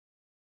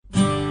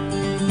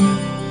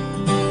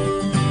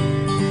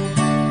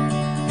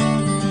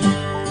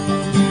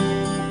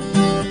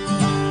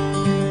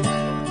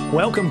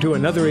Welcome to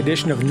another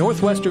edition of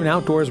Northwestern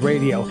Outdoors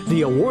Radio,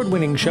 the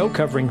award-winning show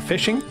covering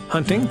fishing,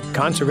 hunting,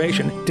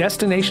 conservation,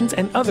 destinations,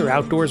 and other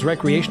outdoors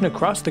recreation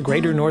across the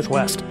greater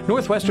Northwest.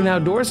 Northwestern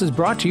Outdoors is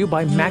brought to you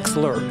by Max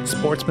Lure,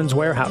 Sportsman's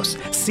Warehouse,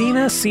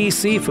 Sina Sea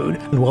Seafood,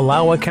 the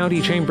Wallowa County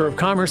Chamber of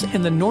Commerce,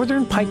 and the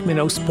Northern Pike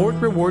Minnow Sport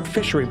Reward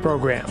Fishery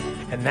Program.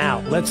 And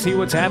now, let's see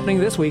what's happening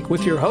this week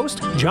with your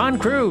host, John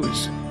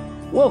Cruz.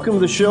 Welcome to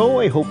the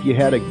show. I hope you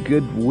had a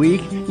good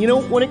week. You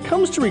know, when it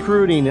comes to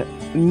recruiting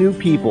new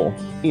people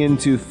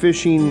into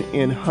fishing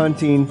and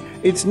hunting,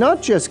 it's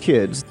not just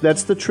kids.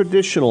 That's the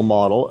traditional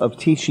model of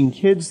teaching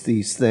kids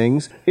these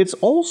things. It's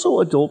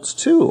also adults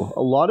too.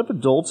 A lot of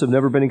adults have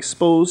never been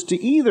exposed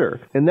to either.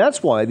 And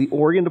that's why the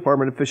Oregon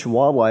Department of Fish and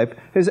Wildlife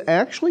has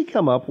actually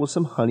come up with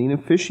some hunting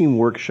and fishing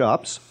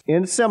workshops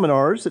and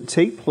seminars that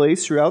take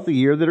place throughout the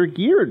year that are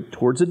geared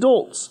towards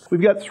adults.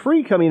 We've got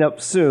 3 coming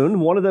up soon.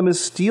 One of them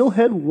is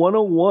Steelhead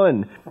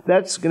 101.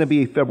 That's going to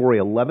be February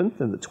 11th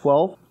and the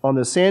 12th on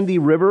the Sandy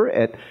River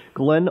at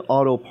Glen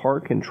Auto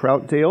Park in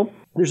Troutdale.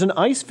 There's an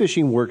ice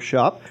fishing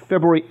workshop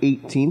February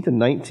 18th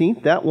and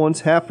 19th. That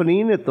one's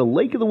happening at the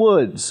Lake of the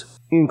Woods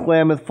in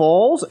Klamath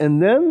Falls.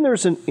 And then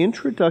there's an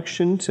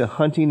Introduction to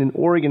Hunting in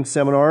Oregon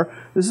seminar.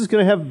 This is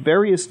going to have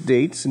various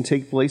dates and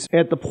take place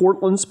at the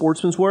Portland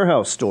Sportsman's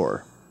Warehouse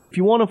store. If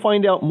you want to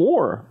find out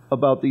more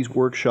about these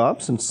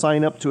workshops and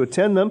sign up to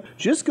attend them,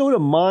 just go to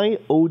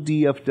myodfw.com.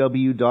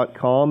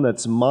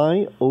 That's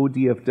myodfw.com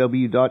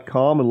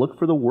and look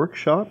for the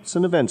workshops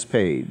and events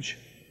page.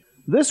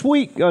 This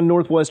week on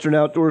Northwestern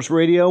Outdoors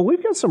Radio,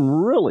 we've got some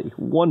really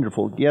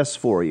wonderful guests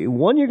for you.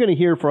 One you're going to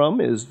hear from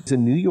is the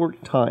New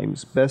York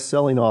Times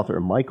best-selling author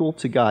Michael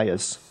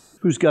Tagayas,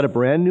 who's got a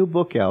brand new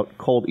book out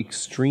called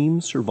Extreme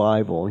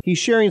Survival. He's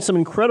sharing some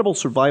incredible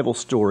survival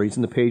stories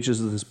in the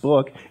pages of this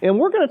book, and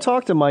we're going to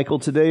talk to Michael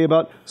today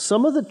about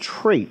some of the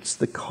traits,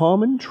 the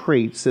common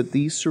traits that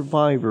these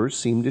survivors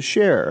seem to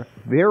share.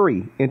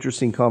 Very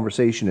interesting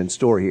conversation in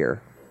store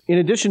here. In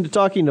addition to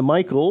talking to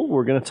Michael,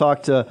 we're going to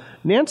talk to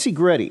Nancy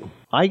Greddy.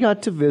 I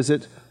got to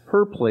visit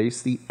her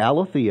place, the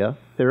Alethea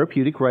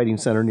Therapeutic Riding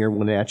Center near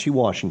Wenatchee,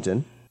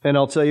 Washington. And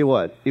I'll tell you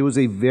what, it was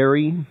a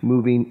very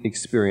moving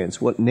experience.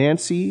 What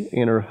Nancy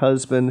and her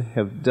husband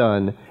have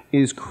done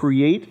is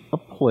create a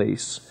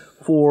place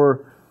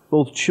for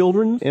both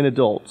children and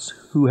adults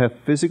who have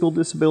physical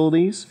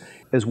disabilities,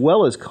 as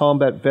well as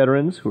combat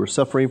veterans who are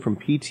suffering from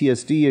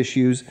PTSD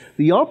issues,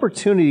 the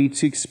opportunity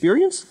to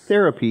experience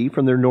therapy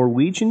from their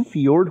Norwegian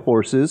fjord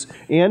horses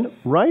and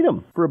ride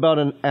them for about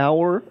an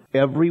hour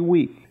every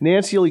week.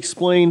 Nancy will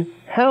explain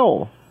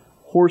how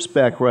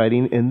horseback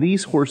riding, and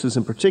these horses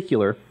in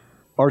particular,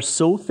 are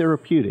so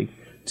therapeutic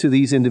to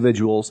these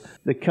individuals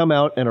that come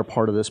out and are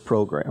part of this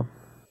program.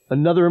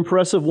 Another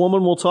impressive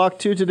woman we'll talk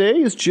to today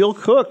is Jill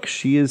Cook.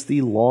 She is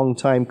the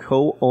longtime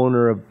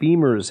co-owner of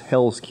Beamer's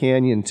Hell's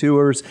Canyon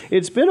Tours.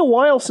 It's been a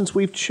while since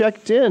we've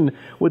checked in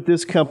with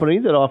this company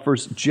that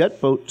offers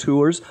jet boat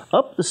tours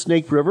up the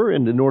Snake River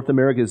into North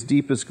America's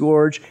deepest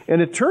gorge.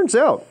 And it turns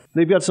out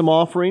they've got some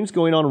offerings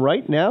going on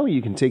right now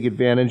you can take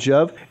advantage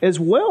of, as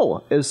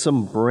well as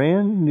some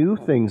brand new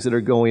things that are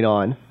going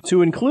on,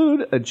 to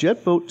include a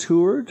jet boat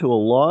tour to a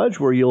lodge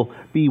where you'll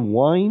be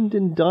wined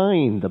and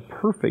dined, the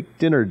perfect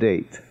dinner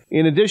date.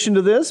 In addition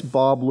to this,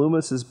 Bob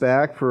Loomis is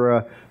back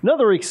for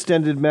another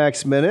extended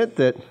Max Minute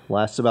that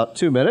lasts about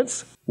 2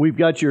 minutes. We've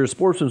got your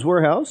Sportsman's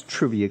Warehouse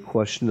Trivia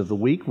Question of the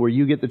Week, where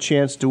you get the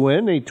chance to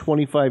win a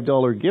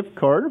 $25 gift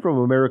card from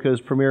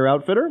America's premier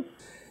outfitter.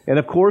 And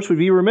of course, we'd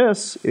be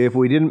remiss if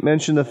we didn't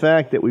mention the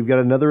fact that we've got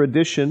another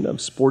edition of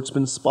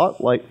Sportsman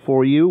Spotlight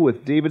for you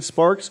with David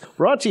Sparks,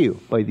 brought to you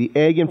by the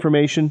Ag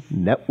Information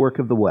Network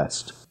of the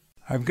West.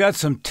 I've got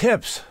some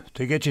tips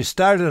to get you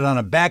started on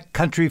a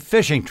backcountry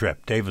fishing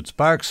trip. David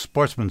Sparks,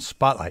 Sportsman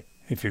Spotlight.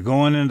 If you're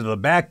going into the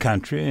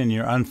backcountry and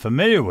you're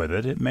unfamiliar with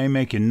it, it may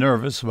make you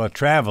nervous about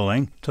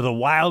traveling to the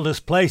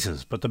wildest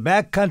places. But the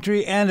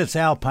backcountry and its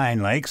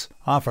alpine lakes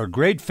offer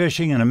great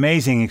fishing and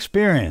amazing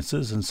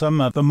experiences in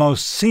some of the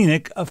most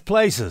scenic of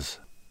places.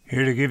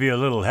 Here to give you a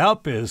little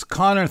help is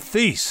Connor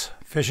Thies,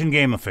 Fish and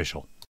Game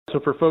official. So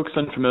for folks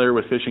unfamiliar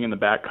with fishing in the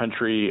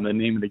backcountry, the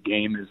name of the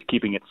game is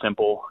keeping it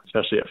simple,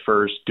 especially at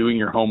first, doing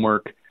your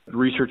homework,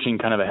 researching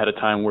kind of ahead of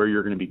time where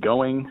you're going to be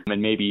going,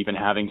 and maybe even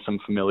having some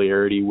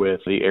familiarity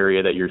with the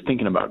area that you're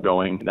thinking about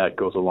going. That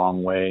goes a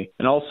long way.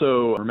 And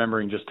also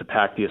remembering just to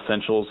pack the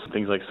essentials,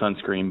 things like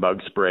sunscreen,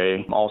 bug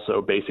spray, also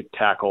basic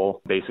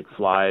tackle, basic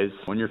flies.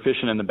 When you're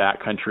fishing in the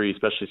backcountry,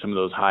 especially some of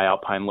those high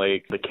alpine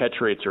lakes, the catch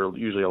rates are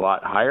usually a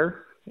lot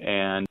higher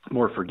and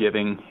more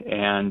forgiving,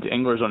 and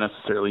anglers don't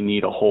necessarily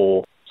need a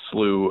whole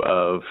slew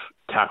of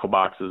tackle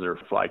boxes or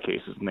fly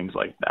cases and things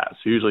like that.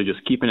 So usually just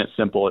keeping it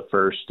simple at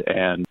first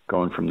and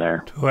going from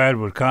there. To add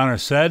what Connor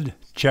said,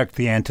 check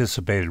the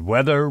anticipated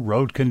weather,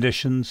 road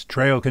conditions,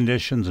 trail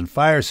conditions, and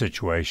fire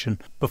situation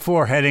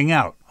before heading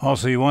out.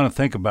 Also, you want to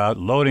think about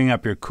loading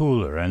up your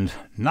cooler, and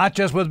not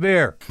just with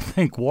beer.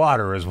 Think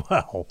water as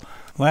well.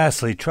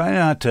 Lastly, try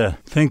not to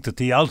think that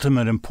the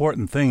ultimate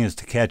important thing is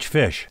to catch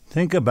fish.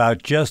 Think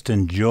about just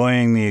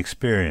enjoying the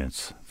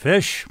experience.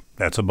 Fish,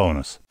 That's a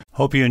bonus.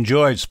 Hope you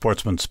enjoyed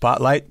Sportsman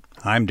Spotlight.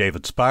 I'm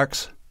David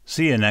Sparks.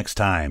 See you next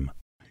time.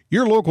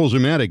 Your local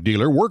Zimmatic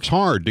dealer works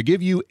hard to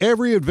give you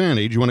every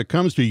advantage when it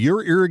comes to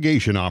your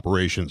irrigation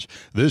operations.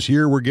 This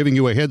year, we're giving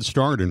you a head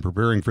start in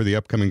preparing for the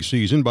upcoming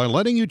season by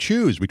letting you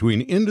choose between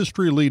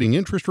industry-leading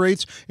interest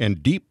rates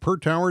and deep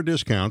per-tower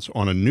discounts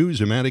on a new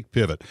Zimmatic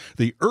pivot.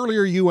 The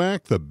earlier you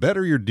act, the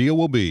better your deal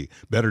will be.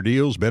 Better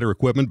deals, better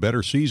equipment,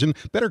 better season.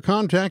 Better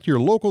contact your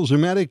local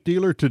Zimmatic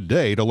dealer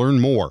today to learn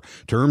more.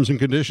 Terms and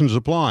conditions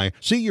apply.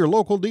 See your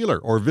local dealer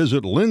or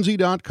visit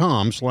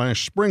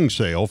lindsay.com/spring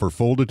sale for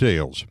full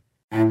details.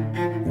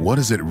 What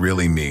does it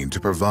really mean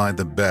to provide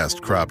the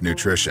best crop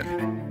nutrition?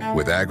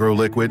 With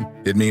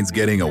AgroLiquid, it means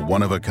getting a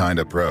one-of-a-kind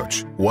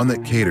approach, one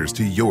that caters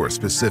to your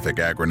specific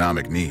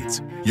agronomic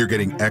needs. You're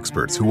getting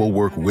experts who will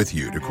work with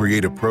you to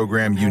create a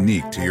program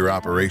unique to your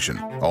operation,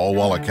 all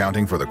while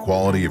accounting for the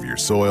quality of your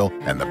soil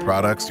and the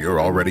products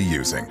you're already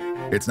using.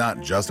 It's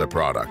not just a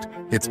product,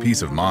 it's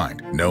peace of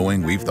mind,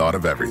 knowing we've thought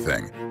of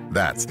everything.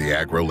 That's the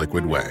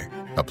AgroLiquid way.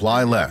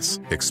 Apply less,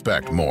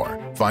 expect more.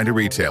 Find a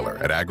retailer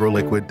at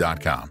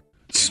agroliquid.com.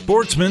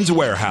 Sportsman's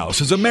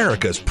Warehouse is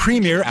America's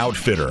premier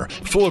outfitter,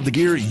 full of the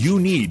gear you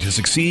need to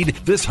succeed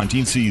this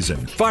hunting season.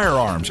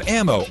 Firearms,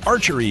 ammo,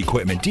 archery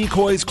equipment,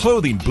 decoys,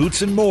 clothing,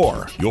 boots, and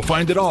more. You'll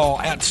find it all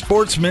at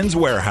Sportsman's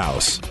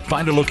Warehouse.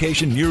 Find a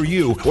location near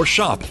you or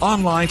shop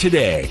online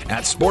today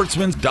at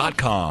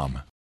sportsmans.com.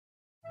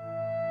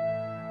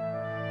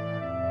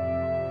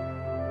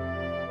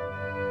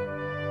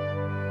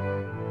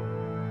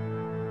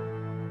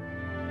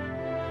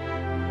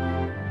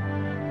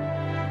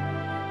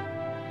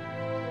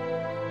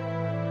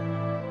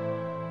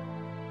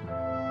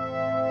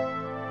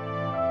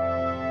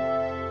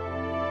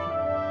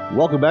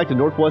 Welcome back to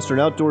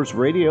Northwestern Outdoors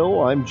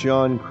Radio. I'm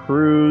John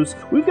Cruz.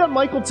 We've got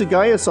Michael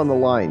Tagayas on the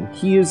line.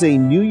 He is a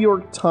New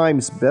York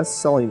Times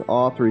best-selling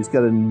author. He's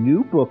got a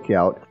new book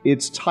out.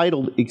 It's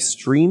titled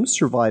Extreme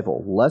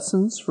Survival,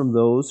 Lessons from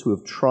Those Who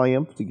Have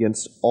Triumphed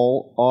Against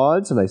All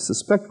Odds. And I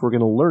suspect we're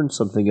going to learn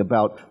something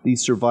about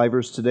these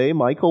survivors today.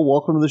 Michael,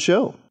 welcome to the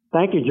show.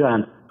 Thank you,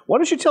 John. Why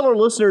don't you tell our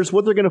listeners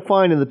what they're going to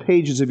find in the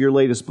pages of your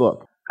latest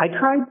book? I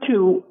tried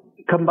to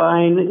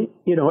combine,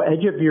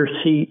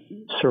 edge-of-your-seat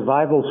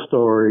survival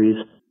stories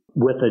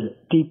with a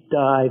deep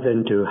dive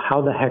into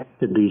how the heck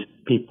did these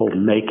people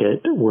make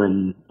it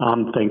when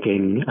I'm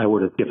thinking I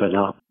would have given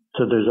up.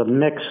 So there's a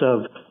mix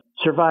of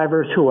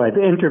survivors who I've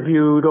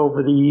interviewed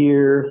over the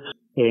years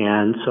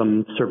and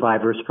some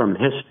survivors from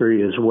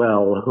history as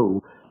well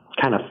who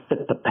kind of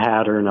fit the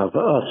pattern of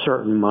a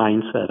certain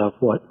mindset of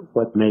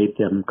what made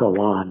them go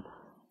on.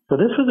 So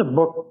this was a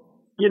book,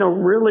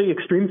 really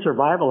extreme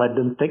survival. I've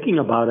been thinking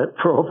about it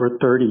for over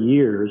 30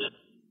 years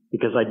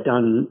because I'd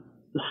done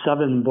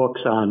 7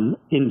 books on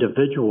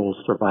individual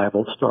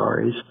survival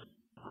stories,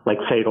 like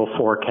Fatal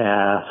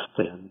Forecast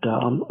and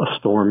A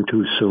Storm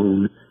Too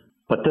Soon.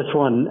 But this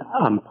one,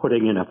 I'm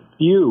putting in a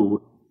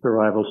few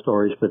survival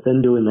stories, but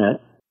then doing that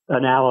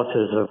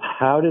analysis of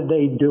how did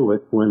they do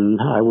it when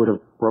I would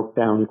have broke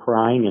down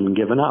crying and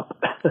given up.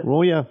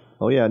 Oh, yeah.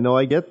 No,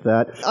 I get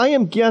that. I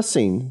am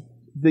guessing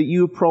that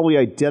you probably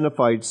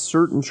identified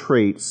certain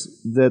traits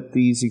that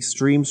these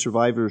extreme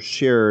survivors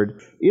shared.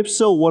 If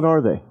so, what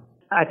are they?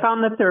 I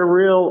found that they're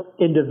real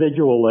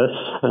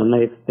individualists, and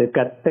they've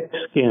got thick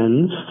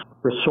skins,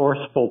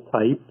 resourceful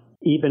type.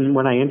 Even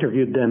when I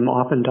interviewed them,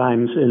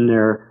 oftentimes in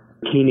their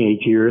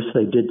teenage years,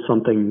 they did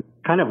something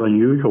kind of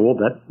unusual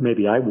that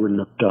maybe I wouldn't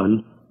have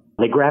done.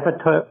 They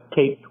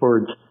gravitate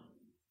towards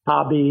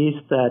hobbies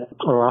that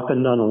are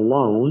often done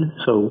alone,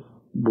 so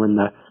when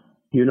the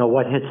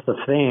what hits the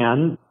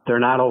fan, they're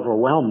not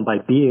overwhelmed by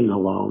being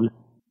alone.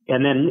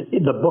 And then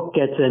the book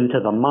gets into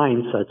the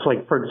mindsets.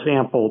 Like, for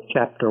example,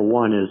 chapter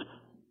 1 is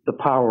the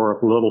power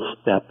of little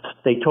steps.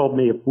 They told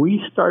me if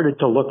we started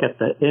to look at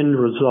the end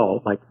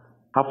result, like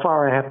how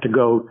far I have to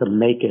go to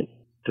make it,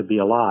 to be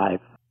alive,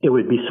 it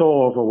would be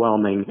so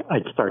overwhelming,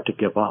 I'd start to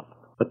give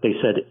up. But they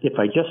said, if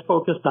I just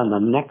focused on the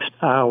next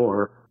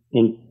hour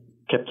and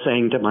kept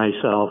saying to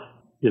myself,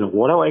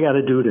 what do I got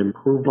to do to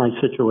improve my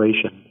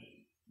situation?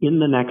 In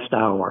the next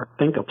hour,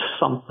 think of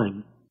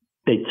something.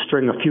 They'd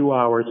string a few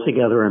hours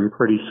together, and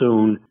pretty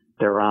soon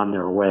they're on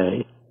their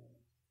way.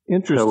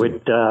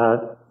 Interesting.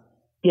 So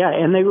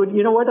and they would.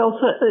 What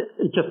else?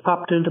 It just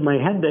popped into my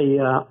head.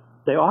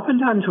 They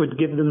oftentimes would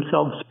give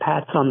themselves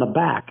pats on the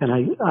back, and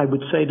I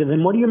would say to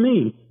them, "What do you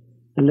mean?"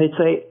 And they'd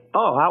say,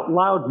 "Oh, out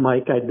loud,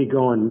 Mike." I'd be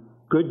going,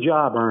 "Good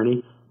job,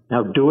 Ernie.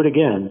 Now do it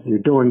again. You're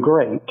doing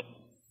great."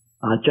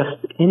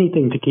 Just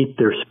anything to keep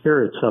their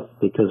spirits up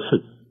because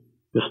it's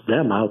just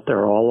them out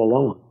there all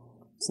alone.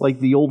 It's like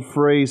the old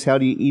phrase, how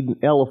do you eat an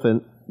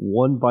elephant?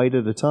 One bite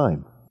at a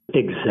time.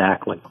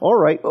 Exactly. All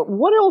right.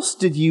 What else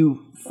did you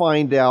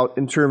find out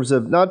in terms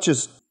of not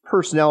just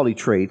personality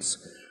traits,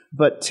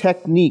 but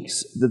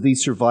techniques that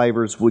these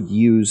survivors would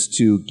use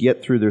to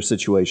get through their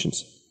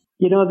situations?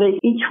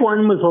 Each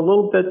one was a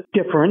little bit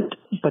different,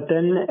 but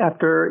then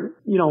after,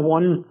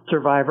 one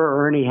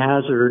survivor, Ernie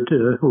Hazard,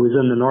 who was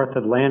in the North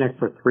Atlantic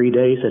for 3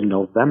 days in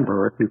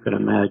November, if you can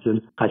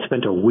imagine, I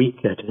spent a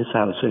week at his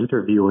house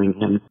interviewing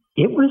him.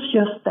 It was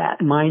just that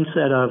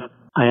mindset of,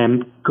 I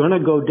am going to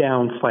go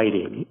down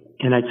fighting.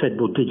 And I said,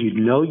 well, did you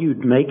know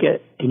you'd make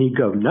it? And he'd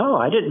go, no,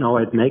 I didn't know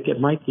I'd make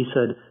it, Mike. He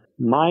said,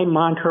 my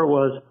mantra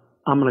was,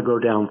 I'm going to go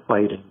down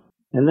fighting.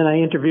 And then I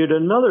interviewed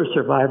another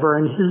survivor,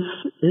 and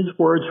his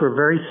words were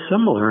very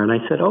similar. And I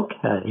said,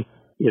 okay.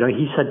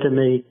 He said to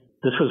me,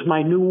 this was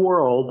my new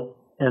world,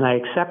 and I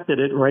accepted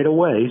it right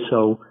away.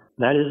 So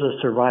that is a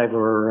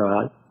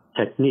survivor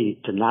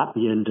technique, to not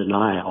be in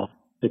denial,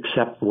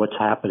 accept what's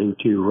happening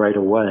to you right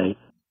away.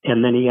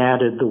 And then he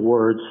added the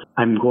words,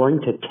 I'm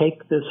going to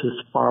take this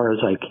as far as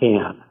I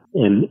can.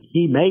 And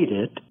he made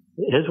it.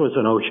 His was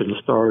an ocean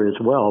story as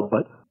well,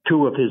 but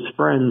 2 of his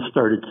friends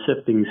started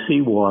sipping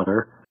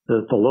seawater.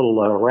 The little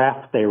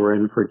raft they were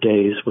in for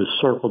days was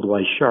circled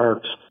by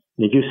sharks.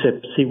 And if you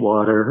sip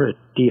seawater, it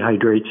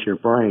dehydrates your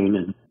brain.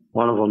 And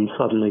one of them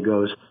suddenly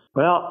goes,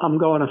 well, I'm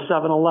going to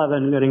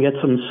 7-Eleven, going to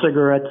get some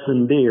cigarettes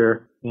and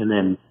beer. And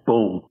then,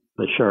 boom,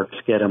 the sharks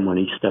get him when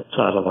he steps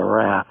out of the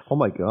raft. Oh,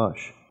 my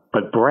gosh.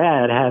 But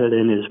Brad had it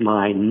in his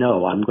mind,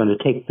 no, I'm going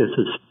to take this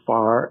as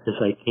far as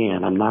I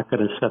can. I'm not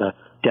going to set a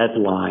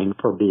deadline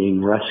for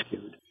being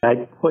rescued.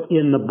 I put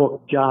in the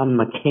book John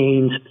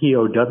McCain's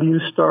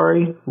POW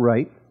story.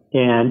 Right.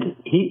 And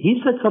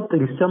he said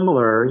something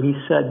similar. He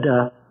said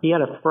he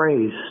had a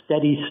phrase,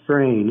 steady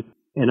strain.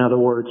 In other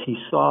words, he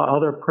saw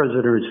other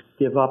prisoners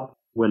give up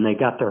when they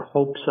got their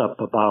hopes up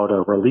about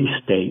a release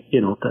date,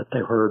 that they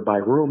heard by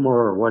rumor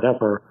or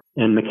whatever.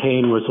 And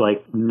McCain was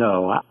like,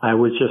 no, I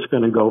was just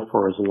going to go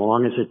for as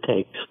long as it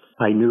takes.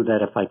 I knew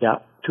that if I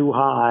got too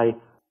high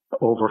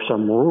over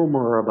some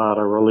rumor about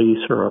a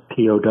release or a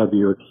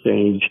POW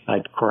exchange,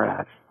 I'd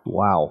crash.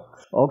 Wow.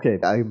 Okay,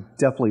 I'm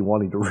definitely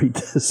wanting to read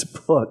this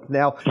book.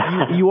 Now,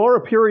 you are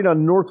appearing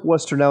on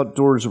Northwestern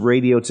Outdoors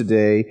Radio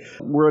today.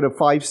 We're in a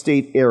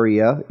 5-state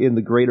area in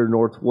the greater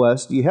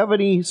Northwest. Do you have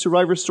any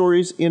survivor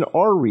stories in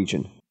our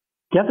region?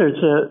 Yeah,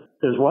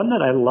 there's one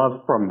that I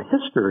love from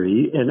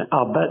history, and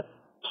I'll bet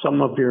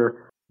some of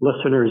your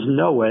listeners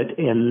know it,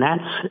 and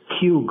that's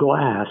Hugh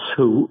Glass,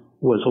 who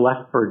was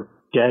left for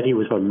dead. He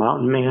was a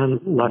mountain man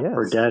left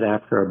for dead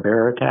after a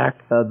bear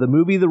attack. The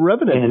movie The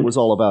Revenant was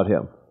all about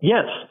him.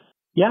 Yes.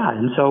 Yeah.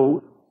 And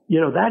so,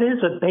 that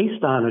is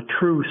based on a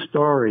true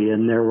story.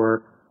 And there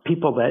were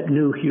people that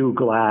knew Hugh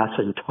Glass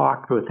and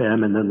talked with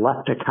him and then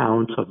left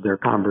accounts of their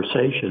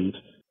conversations.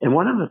 And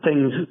one of the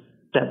things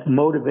that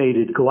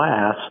motivated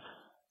Glass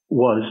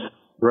was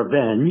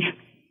revenge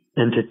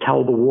and to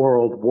tell the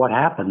world what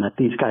happened, that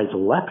these guys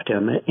left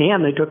him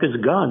and they took his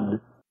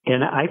gun.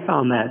 And I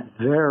found that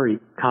very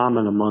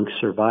common amongst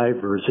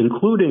survivors,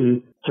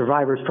 including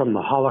survivors from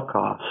the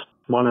Holocaust.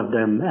 One of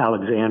them,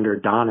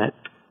 Alexander Donnet,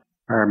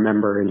 I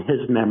remember in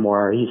his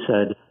memoir, he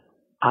said,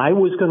 I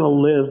was going to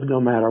live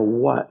no matter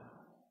what,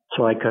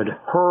 so I could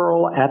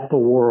hurl at the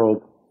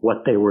world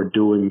what they were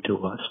doing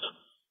to us.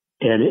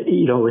 And,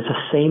 it was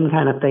the same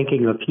kind of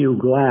thinking of Hugh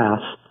Glass.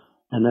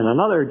 And then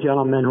another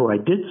gentleman who I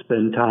did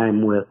spend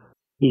time with,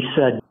 he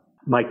said,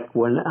 Mike,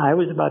 when I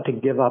was about to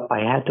give up, I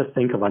had to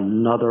think of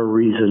another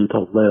reason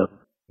to live.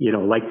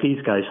 Like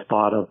these guys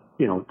thought of,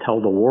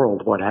 tell the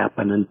world what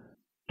happened. And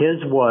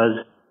his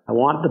was, I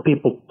want the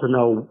people to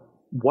know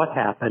what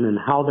happened and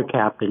how the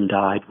captain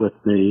died with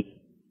me.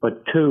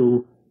 But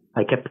 2,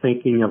 I kept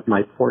thinking of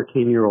my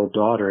 14-year-old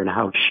daughter and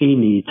how she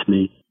needs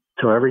me.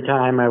 So every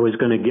time I was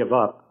going to give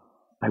up,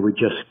 I would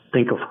just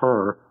think of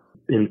her,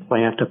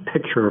 implant a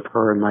picture of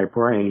her in my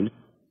brain,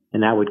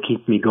 and that would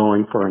keep me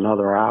going for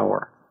another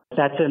hour.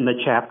 That's in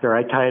the chapter.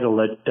 I title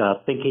it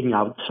Thinking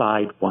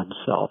Outside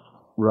Oneself.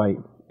 Right.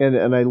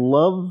 And I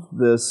love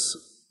this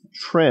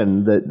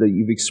trend that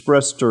you've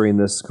expressed during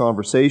this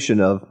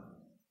conversation of,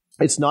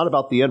 it's not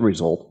about the end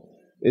result.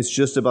 It's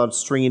just about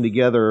stringing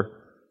together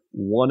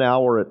 1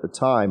 hour at the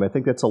time. I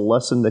think that's a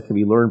lesson that can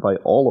be learned by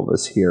all of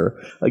us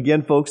here.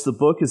 Again, folks, the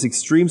book is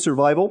Extreme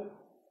Survival,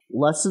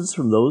 Lessons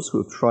from Those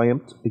Who Have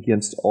Triumphed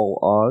Against All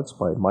Odds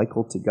by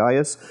Michael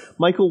Tagayas.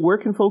 Michael, where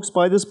can folks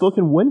buy this book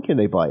and when can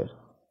they buy it?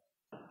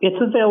 It's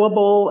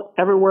available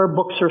everywhere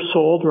books are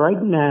sold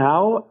right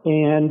now,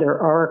 and there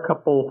are a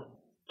couple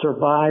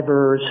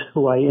survivors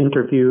who I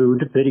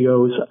interviewed,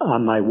 videos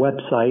on my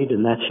website,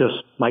 and that's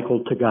just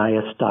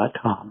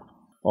michaeltagayas.com.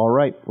 All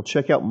right. Well,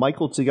 check out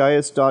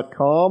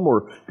michaeltagayas.com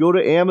or go to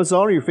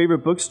Amazon or your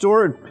favorite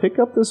bookstore and pick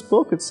up this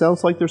book. It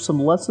sounds like there's some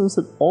lessons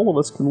that all of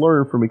us can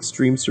learn from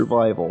extreme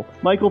survival.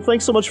 Michael,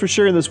 thanks so much for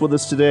sharing this with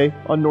us today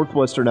on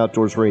Northwestern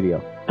Outdoors Radio.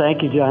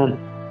 Thank you,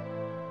 John.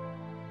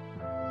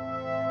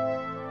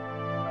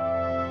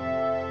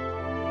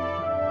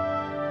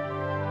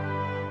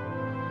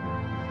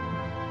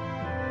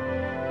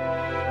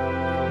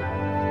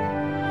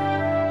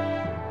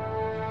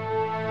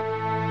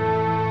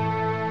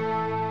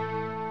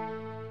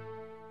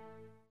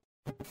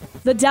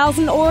 The Dalles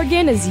in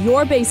Oregon is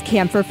your base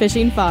camp for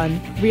fishing fun.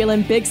 Reel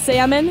in big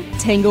salmon,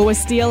 tangle with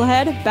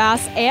steelhead,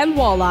 bass, and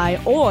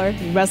walleye, or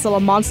wrestle a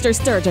monster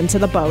sturgeon to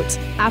the boat.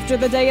 After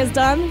the day is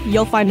done,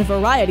 you'll find a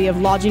variety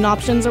of lodging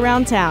options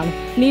around town.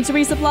 Need to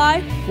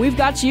resupply? We've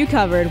got you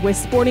covered with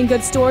sporting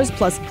goods stores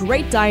plus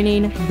great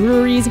dining,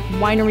 breweries,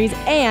 wineries,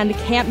 and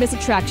can't-miss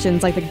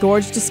attractions like the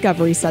Gorge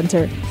Discovery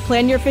Center.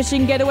 Plan your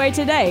fishing getaway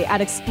today at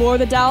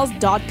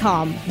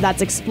explorethedalles.com.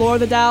 That's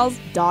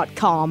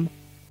explorethedalles.com.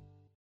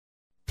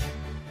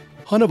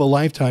 Hunt of a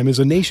Lifetime is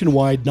a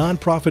nationwide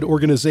nonprofit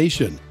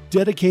organization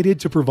dedicated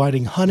to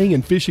providing hunting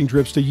and fishing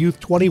trips to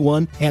youth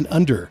 21 and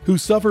under who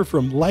suffer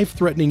from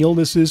life-threatening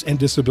illnesses and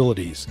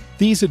disabilities.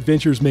 These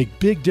adventures make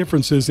big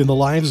differences in the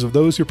lives of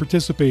those who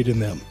participate in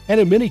them,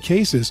 and in many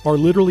cases are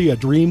literally a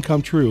dream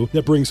come true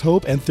that brings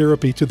hope and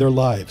therapy to their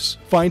lives.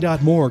 Find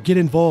out more, get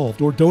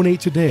involved, or donate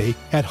today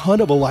at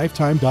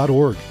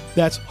huntofalifetime.org.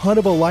 That's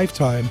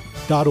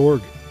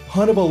huntofalifetime.org.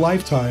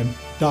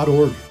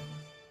 huntofalifetime.org.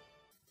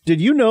 Did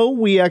you know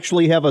we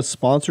actually have a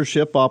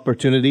sponsorship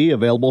opportunity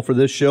available for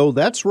this show?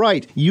 That's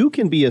right. You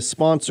can be a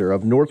sponsor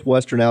of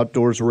Northwestern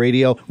Outdoors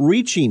Radio,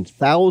 reaching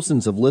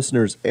thousands of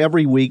listeners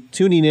every week,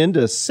 tuning in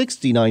to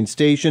 69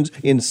 stations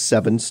in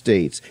 7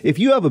 states. If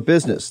you have a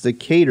business that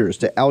caters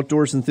to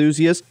outdoors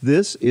enthusiasts,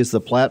 this is the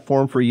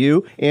platform for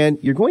you, and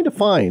you're going to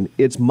find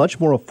it's much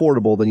more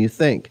affordable than you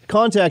think.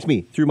 Contact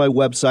me through my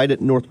website at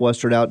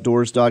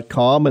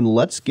northwesternoutdoors.com, and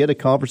let's get a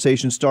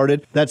conversation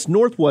started. That's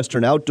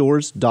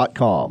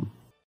northwesternoutdoors.com.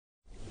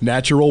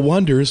 Natural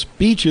wonders,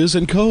 beaches,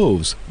 and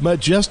coves,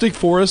 majestic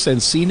forests,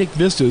 and scenic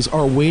vistas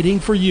are waiting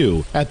for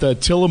you at the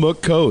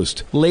Tillamook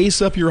Coast.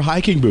 Lace up your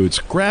hiking boots,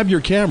 grab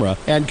your camera,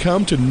 and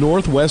come to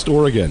Northwest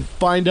Oregon.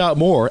 Find out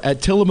more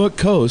at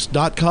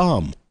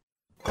tillamookcoast.com.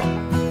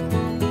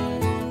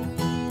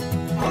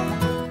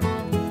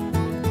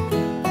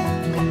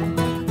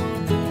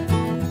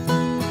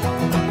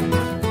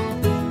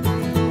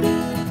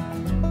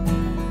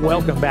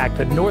 Welcome back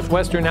to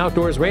Northwestern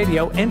Outdoors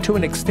Radio and to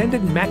an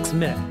extended Max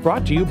Minute,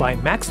 brought to you by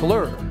Max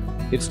Lure.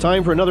 It's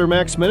time for another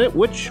Max Minute,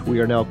 which we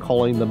are now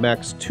calling the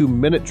Max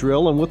 2-Minute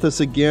Drill. And with us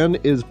again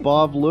is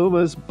Bob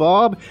Loomis.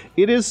 Bob,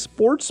 it is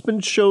Sportsman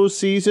Show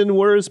season.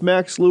 Where is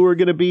Max Lure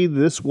going to be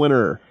this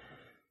winter?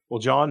 Well,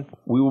 John,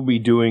 we will be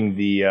doing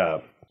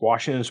the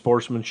Washington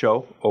Sportsman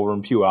Show over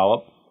in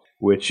Puyallup,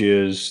 which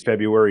is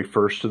February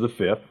 1st to the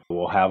 5th.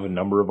 We'll have a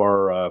number of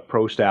our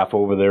pro staff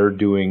over there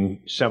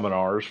doing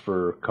seminars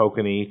for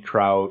kokanee,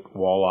 trout,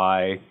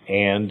 walleye,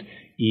 and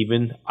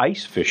even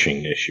ice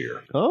fishing this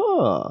year.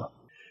 Ah,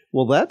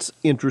 well, that's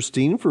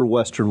interesting for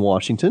Western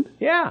Washington.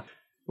 Yeah.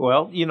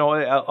 Well, you know,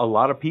 a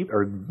lot of people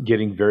are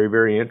getting very,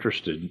 very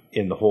interested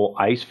in the whole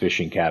ice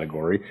fishing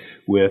category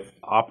with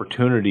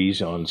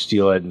opportunities on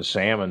steelhead and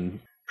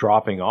salmon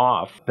dropping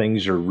off.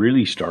 Things are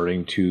really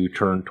starting to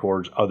turn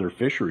towards other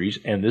fisheries,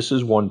 and this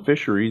is one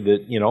fishery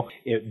that, you know,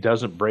 it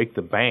doesn't break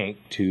the bank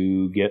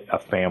to get a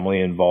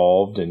family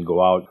involved and go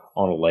out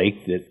on a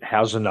lake that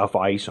has enough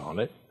ice on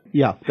it.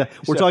 Yeah,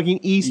 we're talking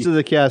east of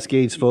the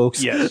Cascades,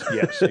 folks. Yes,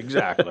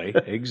 exactly,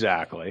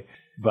 exactly.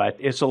 But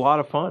it's a lot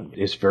of fun.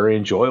 It's very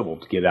enjoyable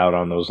to get out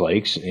on those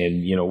lakes,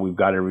 and, you know, we've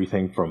got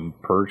everything from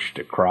perch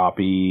to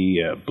crappie,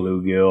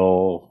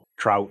 bluegill,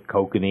 trout,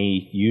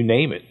 kokanee, you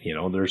name it. You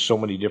know, there's so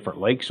many different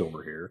lakes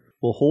over here.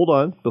 Well, hold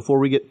on. Before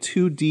we get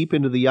too deep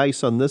into the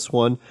ice on this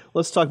one,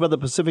 let's talk about the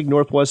Pacific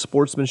Northwest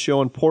Sportsman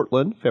Show in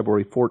Portland,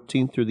 February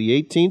 14th through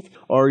the 18th.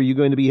 Are you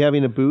going to be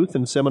having a booth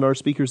and seminar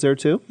speakers there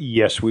too?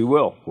 Yes, we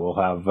will.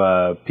 We'll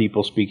have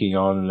people speaking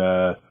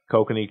on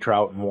kokanee,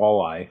 trout, and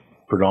walleye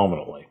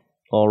predominantly.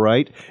 All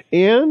right.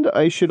 And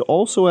I should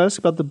also ask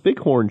about the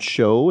Bighorn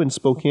Show in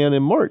Spokane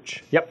in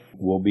March. Yep.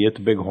 We'll be at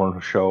the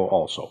Bighorn Show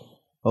also.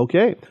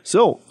 Okay,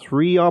 so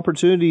 3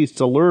 opportunities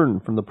to learn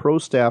from the pro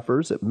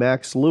staffers at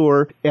Max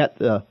Lure at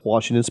the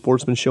Washington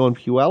Sportsman Show in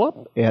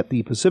Puyallup, at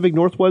the Pacific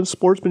Northwest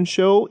Sportsman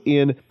Show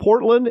in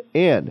Portland,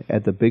 and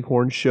at the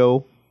Bighorn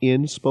Show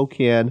in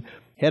Spokane.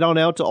 Head on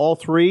out to all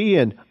 3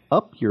 and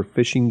up your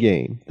fishing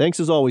game. Thanks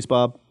as always,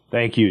 Bob.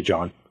 Thank you,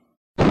 John.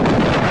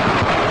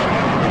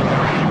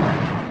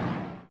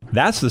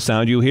 That's the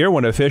sound you hear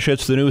when a fish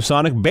hits the new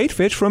Sonic bait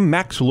fish from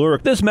Max Lure.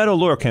 This metal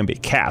lure can be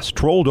cast,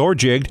 trolled, or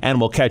jigged and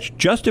will catch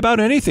just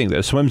about anything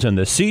that swims in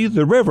the sea,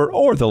 the river,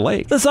 or the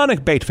lake. The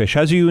Sonic bait fish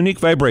has a unique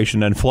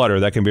vibration and flutter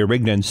that can be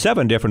rigged in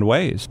 7 different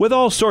ways. With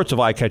all sorts of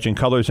eye-catching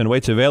colors and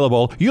weights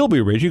available, you'll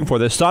be reaching for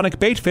the Sonic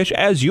bait fish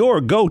as your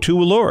go-to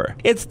lure.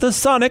 It's the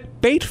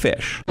Sonic bait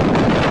fish.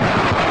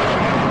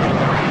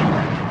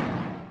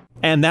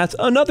 And that's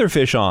another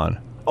fish on,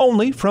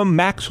 only from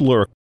Max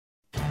Lure.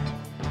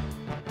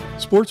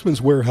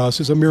 Sportsman's Warehouse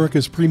is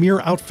America's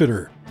premier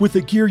outfitter with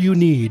the gear you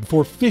need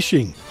for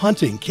fishing,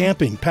 hunting,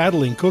 camping,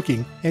 paddling,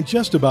 cooking, and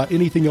just about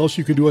anything else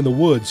you can do in the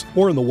woods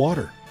or in the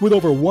water. With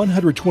over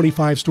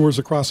 125 stores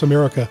across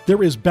America,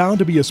 there is bound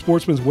to be a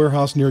Sportsman's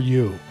Warehouse near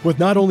you, with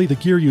not only the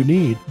gear you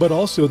need, but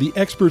also the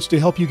experts to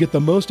help you get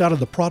the most out of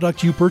the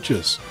product you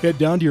purchase. Head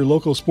down to your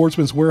local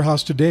Sportsman's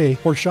Warehouse today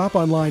or shop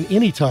online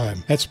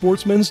anytime at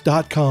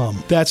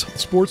sportsmans.com. That's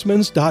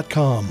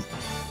sportsmans.com.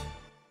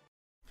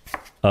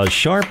 A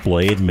sharp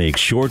blade makes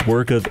short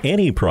work of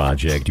any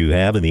project you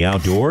have in the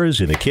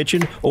outdoors, in the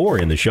kitchen, or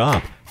in the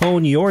shop.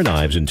 Hone your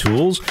knives and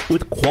tools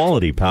with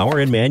quality power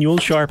and manual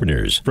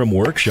sharpeners from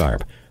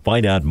WorkSharp.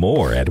 Find out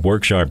more at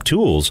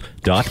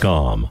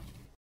WorkSharpTools.com.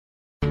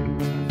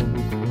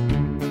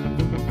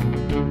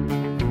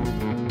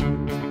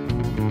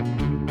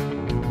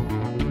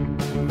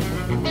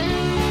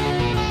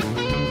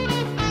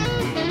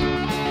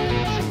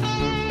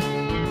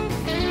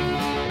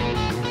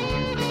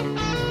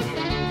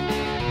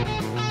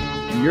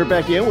 You're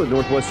back in with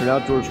Northwestern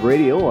Outdoors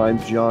Radio. I'm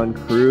John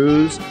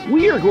Cruz.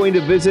 We are going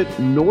to visit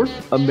North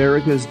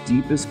America's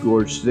deepest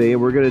gorge today,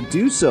 and we're going to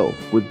do so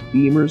with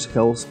Beamer's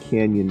Hell's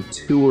Canyon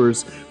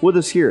Tours. With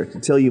us here to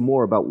tell you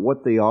more about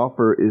what they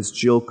offer is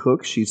Jill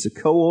Cook. She's the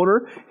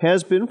co-owner,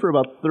 has been for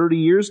about 30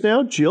 years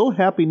now. Jill,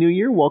 Happy New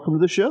Year. Welcome to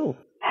the show.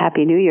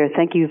 Happy New Year.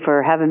 Thank you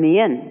for having me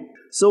in.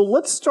 So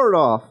let's start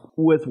off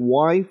with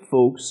why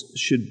folks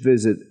should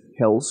visit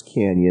Hell's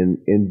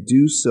Canyon and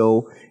do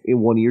so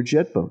in one of your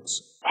jet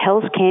boats.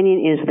 Hell's Canyon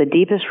is the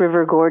deepest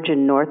river gorge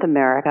in North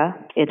America.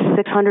 It's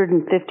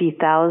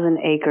 650,000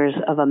 acres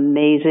of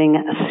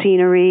amazing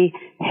scenery,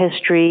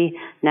 history,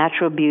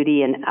 natural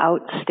beauty, and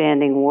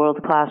outstanding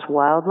world-class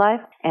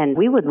wildlife. And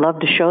we would love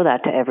to show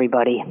that to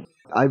everybody.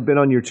 I've been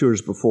on your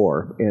tours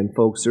before, and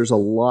folks, there's a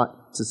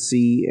lot to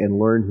see and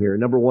learn here.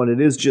 Number one, it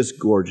is just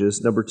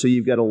gorgeous. Number two,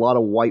 you've got a lot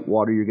of white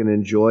water you're going to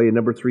enjoy. And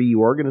number three,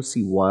 you are going to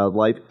see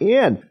wildlife.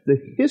 And the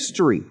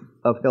history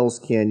of Hell's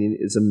Canyon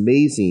is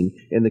amazing,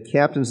 and the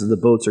captains of the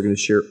boats are going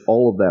to share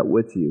all of that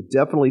with you.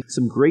 Definitely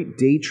some great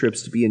day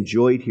trips to be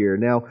enjoyed here.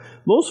 Now,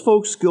 most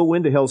folks go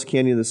into Hell's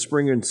Canyon in the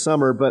spring and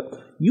summer, but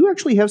you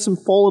actually have some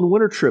fall and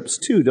winter trips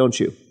too, don't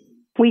you?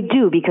 We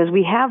do, because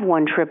we have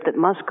one trip that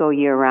must go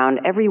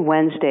year-round. Every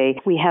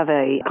Wednesday, we have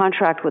a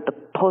contract with the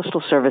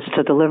Postal Service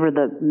to deliver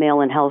the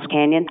mail in Hell's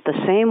Canyon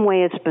the same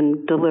way it's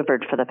been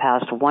delivered for the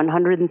past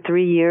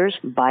 103 years,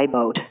 by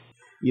boat.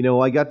 You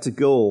know, I got to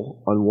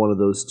go on one of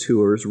those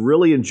tours,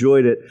 really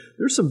enjoyed it.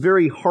 There's some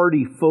very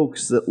hardy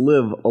folks that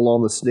live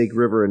along the Snake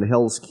River in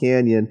Hell's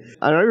Canyon.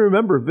 And I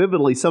remember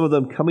vividly some of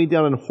them coming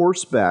down on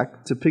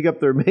horseback to pick up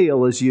their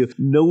mail as you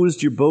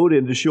nosed your boat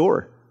into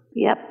shore.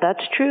 Yep,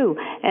 that's true.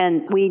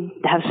 And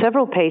we have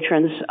several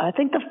patrons. I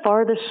think the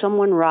farthest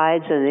someone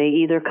rides, and they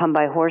either come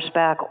by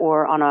horseback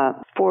or on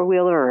a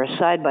four-wheeler or a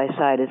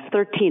side-by-side, is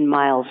 13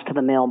 miles to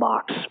the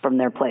mailbox from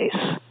their place.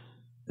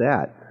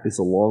 That is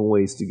a long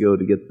ways to go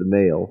to get the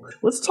mail.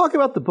 Let's talk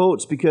about the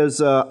boats,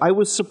 because I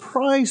was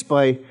surprised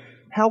by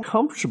how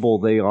comfortable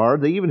they are.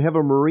 They even have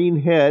a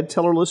marine head.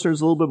 Tell our listeners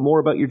a little bit more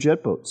about your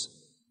jet boats.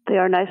 They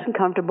are nice and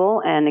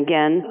comfortable, and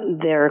again,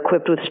 they're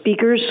equipped with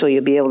speakers, so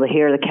you'll be able to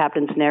hear the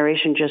captain's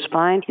narration just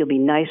fine. You'll be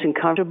nice and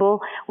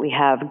comfortable. We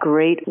have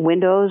great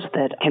windows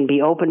that can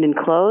be opened and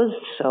closed,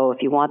 so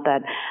if you want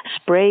that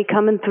spray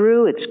coming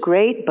through, it's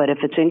great, but if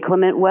it's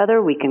inclement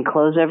weather, we can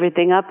close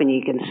everything up and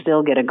you can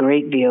still get a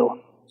great view.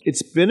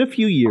 It's been a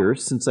few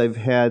years since I've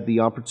had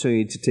the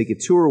opportunity to take a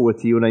tour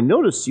with you, and I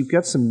noticed you've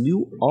got some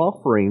new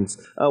offerings.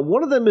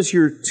 One of them is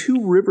your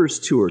Two Rivers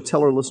Tour.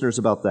 Tell our listeners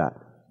about that.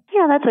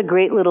 Yeah, that's a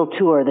great little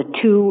tour. The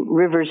Two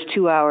Rivers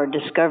 2-hour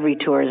discovery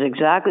tour is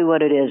exactly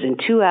what it is. In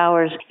 2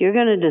 hours, you're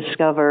going to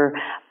discover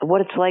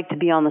what it's like to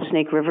be on the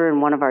Snake River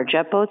in one of our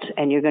jet boats,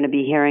 and you're going to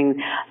be hearing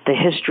the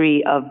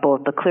history of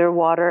both the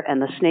Clearwater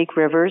and the Snake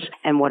Rivers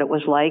and what it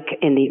was like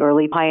in the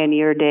early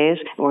pioneer days.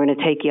 We're going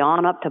to take you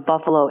on up to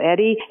Buffalo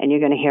Eddy, and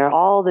you're going to hear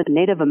all the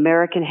Native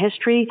American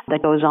history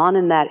that goes on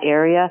in that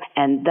area,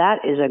 and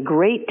that is a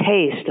great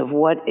taste of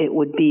what it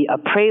would be a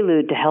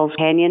prelude to Hell's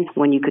Canyon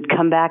when you could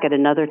come back at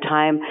another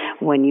time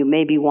when you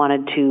maybe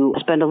wanted to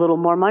spend a little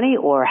more money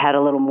or had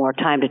a little more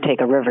time to take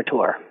a river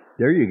tour.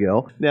 There you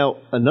go. Now,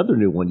 another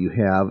new one you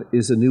have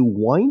is a new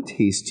wine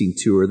tasting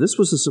tour. This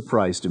was a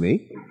surprise to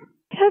me.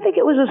 I think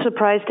it was a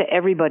surprise to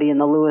everybody in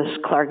the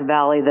Lewis-Clark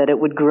Valley that it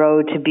would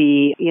grow to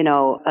be,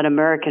 an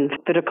American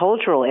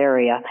viticultural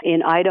area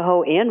in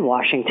Idaho and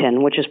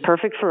Washington, which is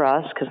perfect for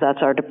us because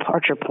that's our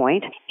departure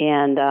point.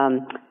 And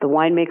the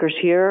winemakers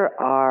here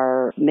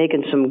are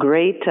making some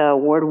great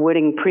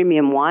award-winning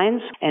premium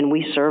wines, and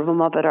we serve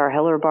them up at our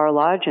Heller Bar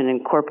Lodge and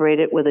incorporate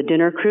it with a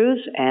dinner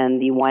cruise,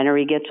 and the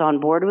winery gets on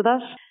board with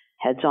us.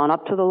 Heads on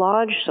up to the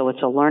lodge, so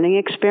it's a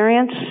learning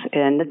experience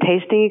and a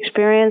tasting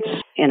experience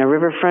and a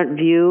riverfront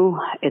view.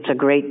 It's a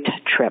great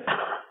trip.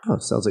 Oh,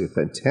 sounds like a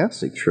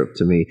fantastic trip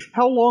to me.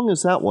 How long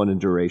is that one in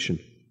duration?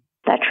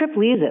 That trip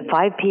leaves at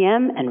 5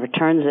 p.m. and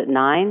returns at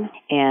 9.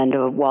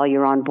 And while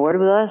you're on board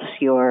with us,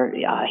 you're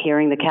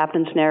hearing the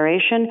captain's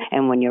narration.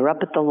 And when you're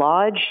up at the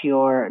lodge,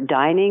 you're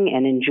dining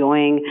and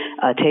enjoying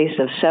a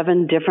taste of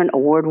 7 different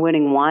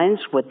award-winning wines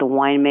with the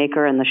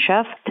winemaker and the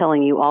chef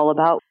telling you all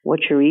about what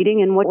you're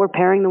eating and what we're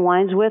pairing the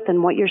wines with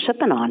and what you're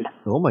sipping on.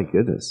 Oh, my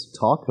goodness.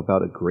 Talk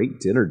about a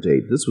great dinner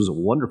date. This was a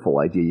wonderful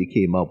idea you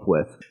came up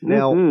with.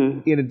 Now,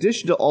 in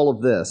addition to all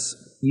of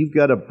this, you've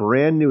got a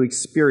brand new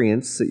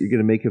experience that you're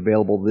going to make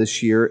available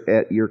this year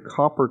at your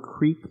Copper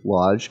Creek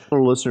Lodge. Tell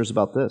our listeners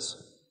about this.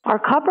 Our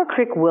Copper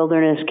Creek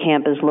Wilderness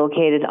Camp is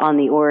located on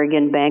the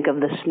Oregon bank of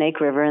the Snake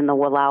River in the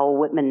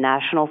Wallowa-Whitman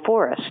National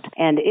Forest,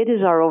 and it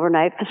is our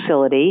overnight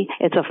facility.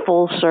 It's a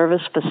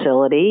full-service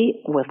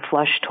facility with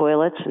flush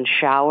toilets and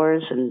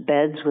showers and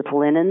beds with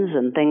linens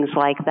and things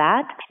like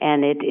that,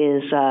 and it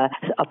is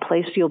a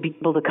place you'll be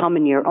able to come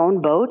in your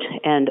own boat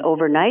and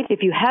overnight.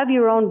 If you have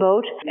your own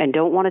boat and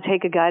don't want to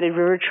take a guided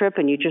river trip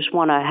and you just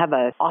want to have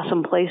an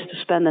awesome place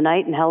to spend the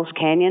night in Hell's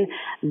Canyon,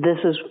 this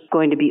is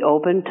going to be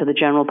open to the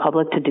general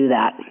public to do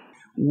that.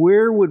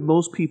 Where would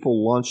most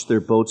people launch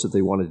their boats if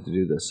they wanted to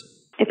do this?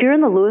 If you're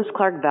in the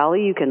Lewis-Clark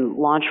Valley, you can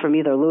launch from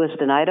either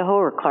Lewiston, Idaho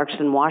or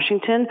Clarkston,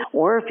 Washington,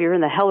 or if you're in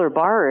the Heller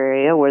Bar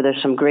area where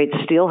there's some great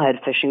steelhead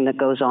fishing that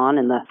goes on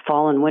in the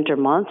fall and winter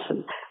months,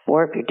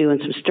 or if you're doing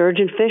some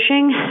sturgeon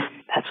fishing,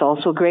 that's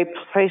also a great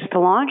place to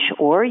launch,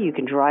 or you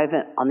can drive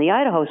it on the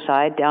Idaho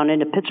side down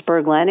into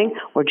Pittsburgh Landing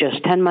or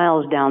just 10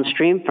 miles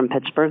downstream from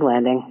Pittsburgh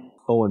Landing.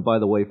 Oh, and by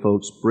the way,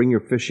 folks, bring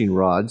your fishing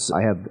rods.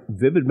 I have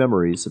vivid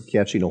memories of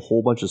catching a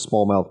whole bunch of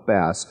smallmouth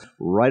bass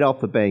right off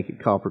the bank at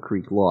Copper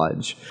Creek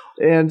Lodge.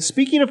 And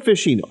speaking of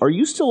fishing, are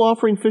you still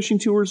offering fishing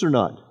tours or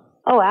not?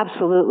 Oh,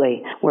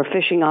 absolutely. We're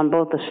fishing on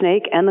both the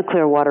Snake and the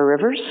Clearwater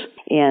rivers,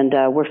 and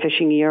we're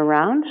fishing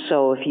year-round.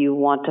 So if you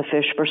want to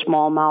fish for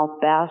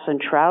smallmouth bass and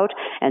trout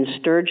and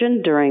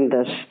sturgeon during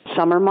the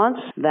summer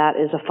months, that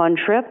is a fun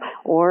trip.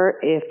 Or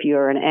if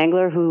you're an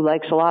angler who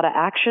likes a lot of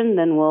action,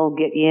 then we'll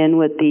get you in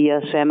with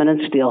the salmon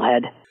and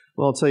steelhead.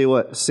 Well, I'll tell you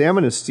what,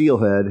 salmon and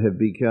steelhead have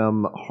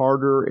become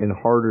harder and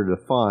harder to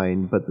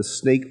find, but the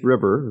Snake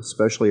River,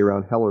 especially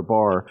around Heller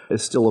Bar,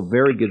 is still a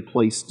very good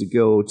place to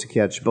go to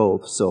catch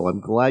both. So I'm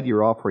glad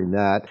you're offering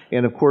that.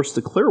 And of course,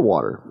 the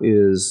Clearwater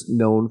is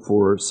known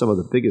for some of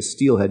the biggest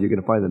steelhead you're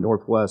going to find in the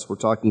Northwest. We're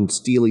talking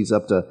steelies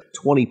up to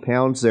 20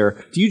 pounds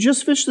there. Do you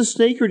just fish the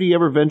Snake, or do you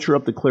ever venture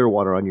up the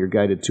Clearwater on your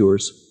guided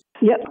tours?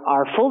 Yep.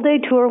 Our full-day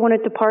tour, when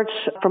it departs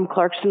from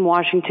Clarkston,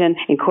 Washington,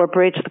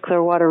 incorporates the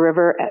Clearwater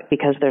River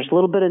because there's a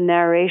little bit of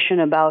narration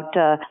about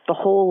the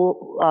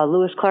whole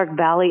Lewis-Clark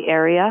Valley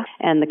area,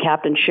 and the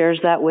captain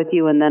shares that with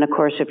you. And then, of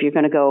course, if you're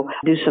going to go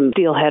do some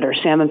steelhead or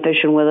salmon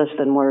fishing with us,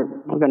 then we're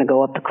going to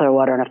go up the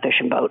Clearwater in a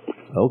fishing boat.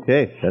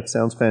 Okay, that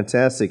sounds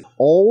fantastic.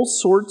 All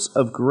sorts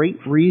of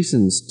great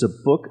reasons to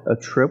book a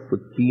trip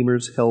with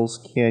Beamer's Hell's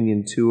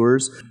Canyon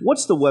Tours.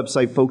 What's the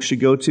website folks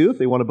should go to if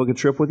they want to book a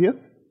trip with you?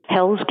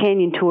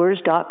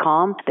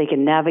 HellsCanyonTours.com. They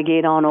can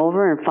navigate on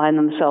over and find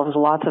themselves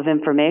lots of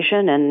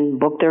information and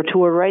book their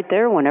tour right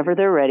there whenever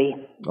they're ready.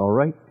 All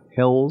right.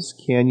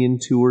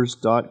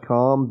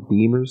 HellsCanyonTours.com.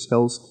 Beamer's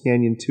Hell's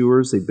Canyon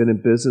Tours. They've been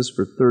in business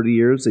for 30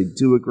 years. They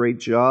do a great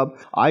job.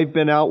 I've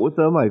been out with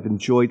them. I've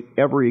enjoyed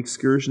every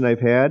excursion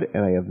I've had,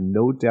 and I have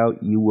no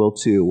doubt you will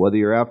too. Whether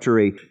you're after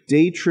a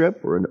day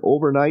trip or an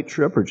overnight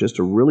trip or just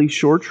a really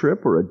short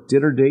trip or a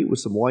dinner date with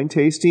some wine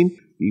tasting,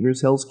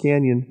 Beamer's Hell's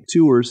Canyon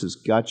Tours has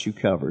got you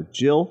covered.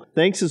 Jill,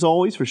 thanks as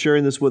always for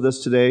sharing this with us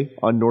today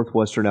on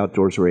Northwestern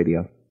Outdoors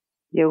Radio.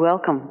 You're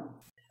welcome.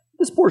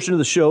 This portion of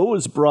the show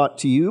is brought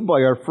to you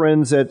by our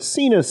friends at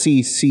Sina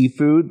Sea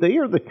Seafood. They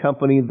are the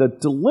company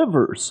that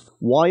delivers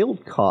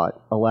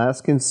wild-caught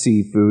Alaskan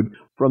seafood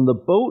from the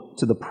boat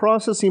to the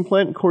processing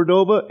plant in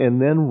Cordova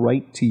and then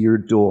right to your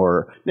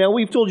door. Now,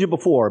 we've told you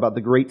before about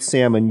the great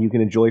salmon you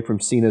can enjoy from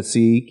Sina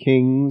Sea,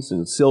 kings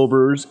and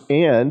silvers,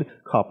 and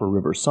Copper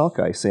River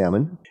sockeye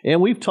salmon.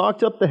 And we've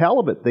talked up the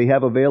halibut they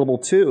have available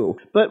too.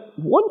 But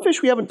one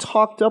fish we haven't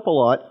talked up a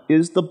lot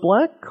is the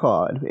black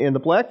cod. And the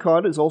black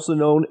cod is also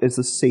known as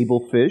the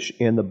sablefish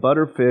and the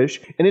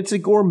butterfish. And it's a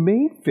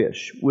gourmet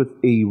fish with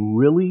a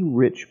really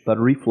rich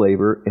buttery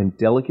flavor and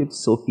delicate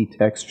silky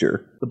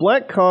texture. The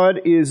black cod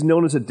is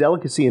known as a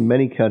delicacy in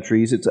many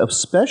countries. It's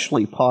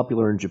especially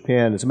popular in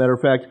Japan. As a matter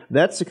of fact,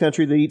 that's the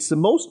country that eats the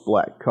most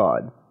black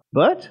cod.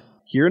 But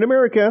here in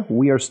America,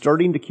 we are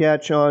starting to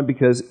catch on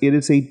because it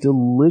is a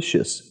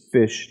delicious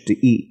fish to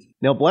eat.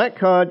 Now, black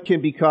cod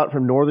can be caught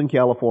from Northern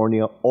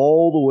California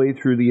all the way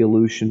through the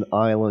Aleutian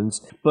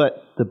Islands,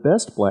 but the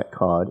best black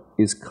cod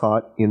is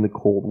caught in the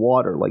cold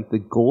water, like the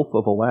Gulf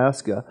of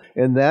Alaska,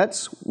 and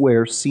that's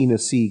where Sina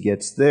Sea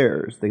gets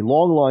theirs. They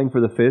long line for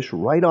the fish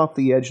right off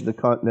the edge of the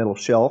continental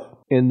shelf,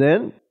 and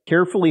then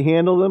carefully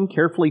handle them,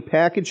 carefully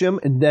package them,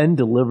 and then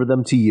deliver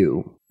them to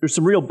you. There's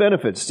some real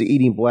benefits to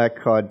eating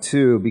black cod,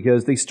 too,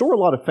 because they store a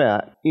lot of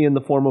fat in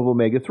the form of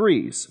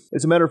omega-3s.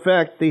 As a matter of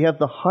fact, they have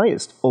the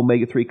highest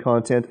omega-3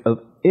 content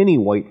of any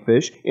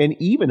whitefish, and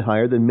even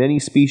higher than many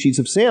species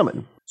of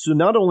salmon. So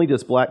not only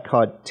does black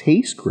cod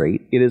taste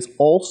great, it is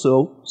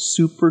also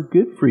super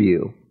good for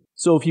you.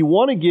 So if you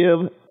want to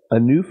give a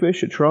new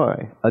fish a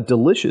try, a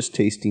delicious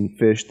tasting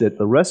fish that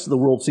the rest of the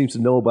world seems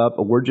to know about,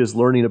 but we're just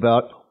learning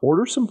about,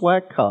 order some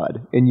black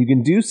cod, and you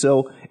can do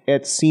so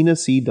at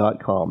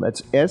SinaSea.com.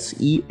 That's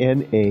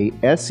SENASEA,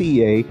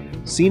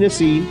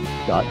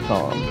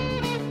 SinaSea.com.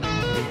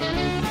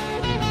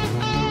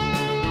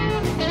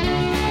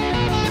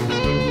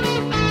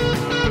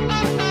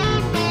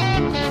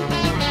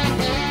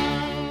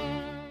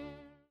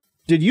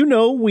 Did you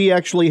know we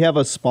actually have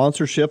a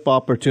sponsorship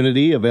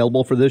opportunity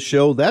available for this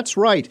show? That's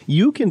right.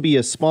 You can be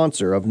a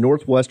sponsor of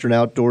Northwestern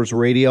Outdoors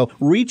Radio,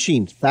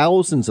 reaching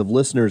thousands of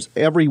listeners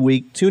every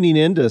week, tuning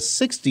in to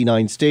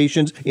 69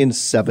 stations in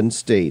 7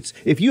 states.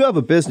 If you have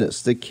a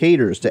business that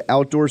caters to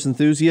outdoors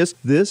enthusiasts,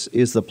 this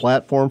is the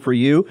platform for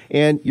you,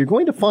 and you're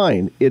going to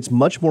find it's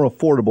much more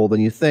affordable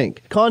than you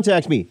think.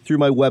 Contact me through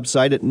my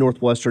website at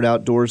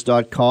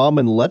northwesternoutdoors.com,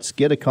 and let's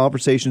get a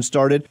conversation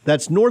started.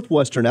 That's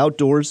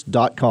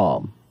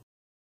northwesternoutdoors.com.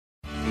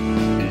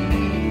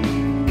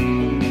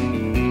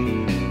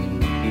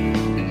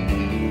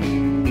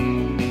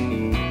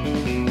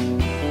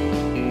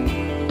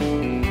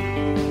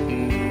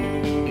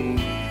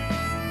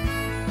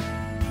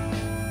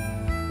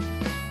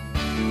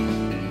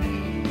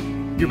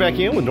 You're back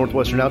in with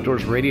Northwestern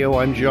Outdoors Radio.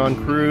 I'm John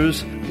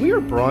Cruz. We are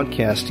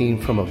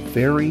broadcasting from a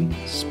very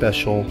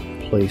special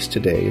place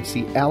today. It's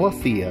the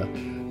Alethea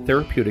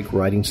Therapeutic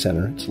Riding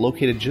Center. It's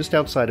located just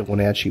outside of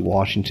Wenatchee,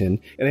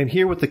 Washington. And I'm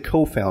here with the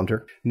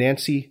co-founder,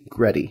 Nancy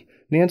Greddy.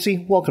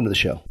 Nancy, welcome to the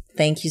show.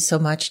 Thank you so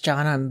much,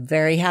 John. I'm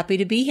very happy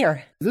to be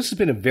here. This has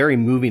been a very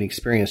moving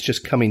experience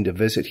just coming to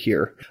visit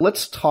here.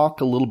 Let's talk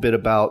a little bit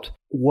about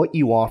what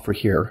you offer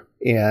here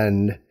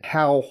and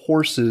how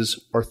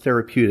horses are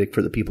therapeutic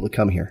for the people that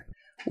come here.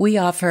 We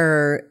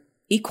offer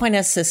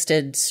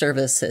equine-assisted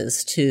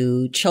services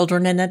to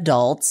children and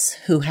adults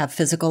who have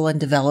physical and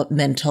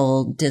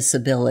developmental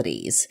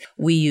disabilities.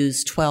 We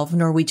use 12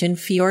 Norwegian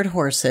Fjord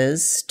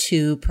horses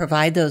to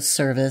provide those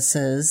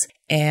services,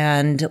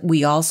 and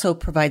we also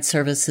provide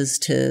services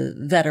to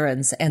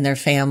veterans and their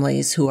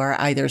families who are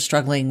either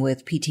struggling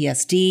with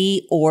PTSD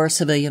or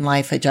civilian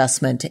life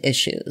adjustment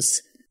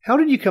issues. How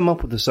did you come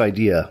up with this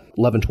idea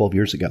 11, 12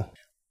 years ago?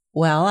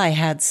 Well, I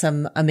had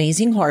some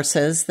amazing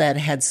horses that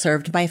had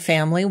served my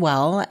family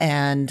well,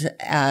 and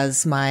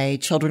as my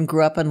children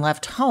grew up and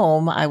left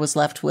home, I was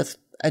left with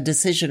a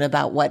decision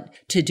about what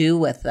to do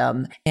with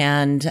them.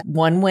 And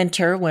one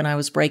winter when I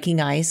was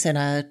breaking ice in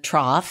a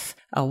trough,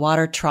 a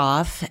water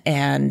trough,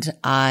 and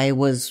I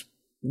was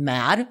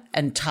mad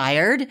and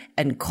tired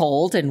and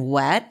cold and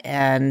wet,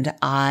 and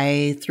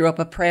I threw up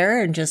a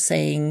prayer and just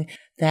saying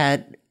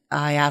that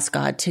I asked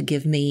God to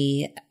give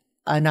me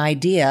an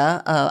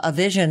idea, a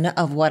vision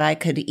of what I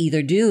could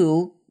either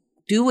do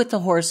with the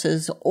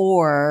horses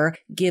or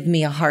give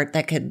me a heart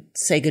that could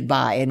say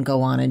goodbye and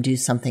go on and do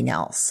something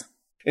else.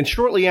 And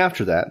shortly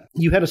after that,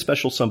 you had a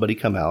special somebody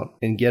come out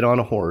and get on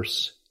a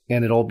horse,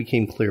 and it all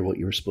became clear what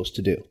you were supposed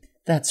to do.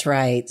 That's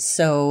right.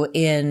 So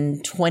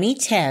in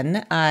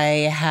 2010,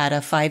 I had a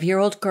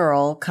 5-year-old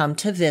girl come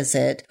to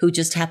visit who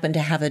just happened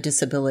to have a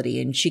disability,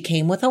 and she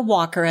came with a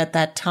walker at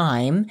that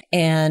time.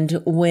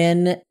 And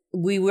when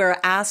we were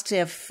asked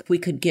if we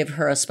could give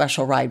her a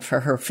special ride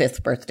for her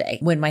 5th birthday.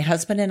 When my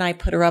husband and I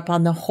put her up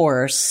on the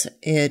horse,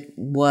 it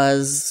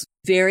was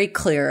very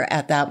clear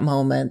at that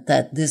moment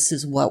that this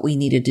is what we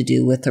needed to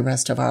do with the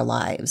rest of our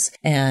lives.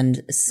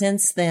 And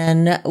since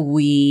then,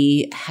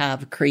 we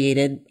have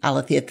created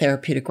Alethea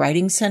Therapeutic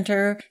Riding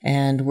Center,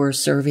 and we're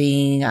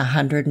serving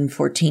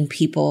 114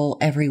 people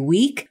every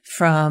week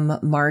from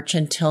March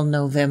until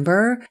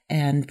November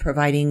and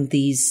providing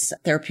these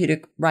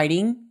therapeutic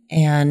riding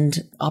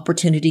and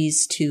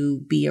opportunities to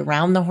be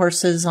around the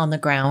horses on the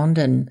ground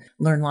and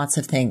learn lots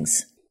of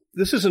things.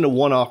 This isn't a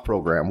one-off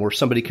program where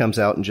somebody comes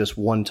out and just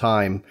one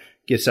time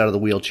gets out of the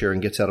wheelchair and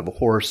gets out of a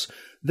horse.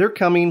 They're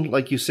coming,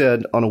 like you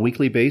said, on a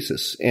weekly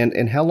basis.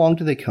 And how long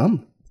do they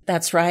come?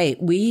 That's right.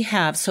 We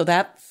have, so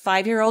that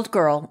 5-year-old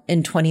girl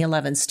in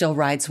 2011 still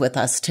rides with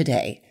us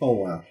today. Oh,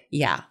 wow.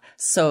 Yeah.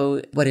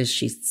 So what is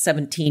she,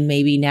 17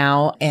 maybe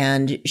now?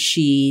 And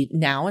she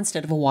now,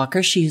 instead of a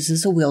walker, she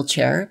uses a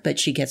wheelchair, but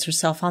she gets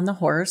herself on the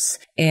horse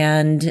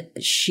and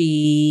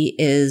she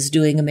is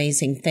doing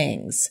amazing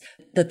things.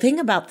 The thing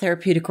about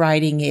therapeutic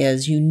riding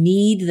is you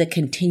need the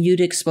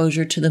continued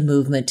exposure to the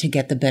movement to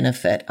get the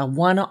benefit. A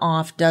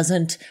one-off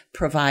doesn't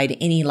provide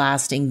any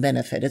lasting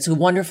benefit. It's a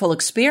wonderful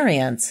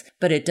experience,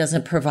 but it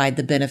doesn't provide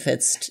the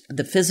benefits,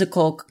 the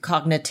physical,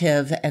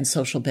 cognitive, and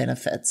social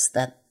benefits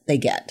that they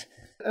get.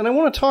 And I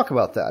want to talk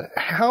about that.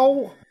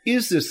 How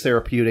is this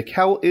therapeutic?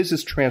 How is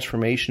this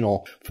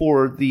transformational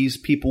for these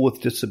people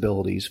with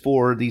disabilities,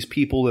 for these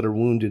people that are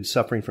wounded,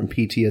 suffering from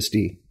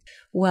PTSD?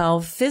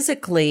 Well,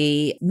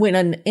 physically, when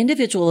an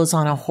individual is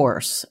on a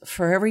horse,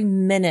 for every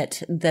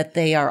minute that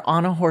they are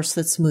on a horse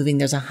that's moving,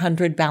 there's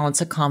 100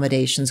 balance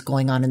accommodations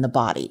going on in the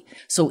body.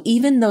 So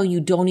even though you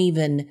don't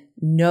even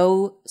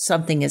know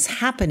something is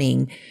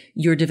happening,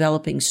 you're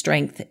developing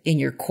strength in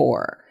your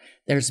core.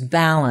 There's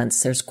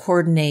balance, there's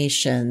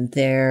coordination,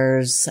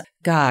 there's,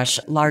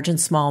 large and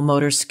small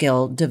motor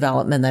skill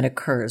development that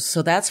occurs.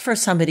 So that's for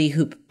somebody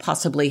who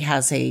possibly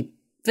has a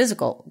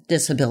physical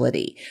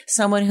disability.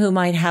 Someone who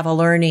might have a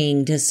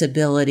learning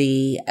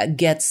disability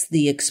gets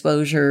the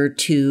exposure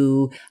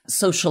to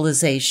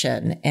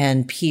socialization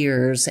and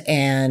peers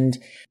and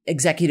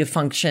executive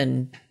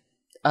function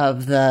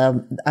of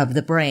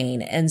the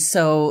brain. And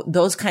so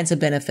those kinds of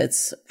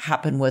benefits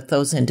happen with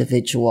those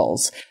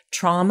individuals.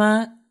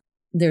 Trauma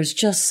there's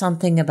just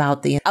something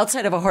about the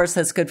outside of a horse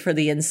that's good for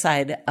the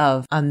inside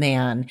of a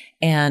man.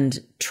 And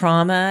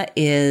trauma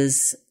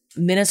is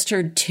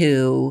ministered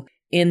to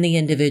in the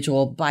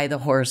individual by the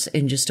horse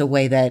in just a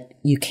way that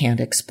you can't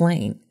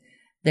explain.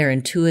 They're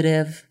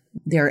intuitive.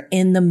 They're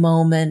in the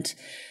moment.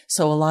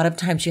 So a lot of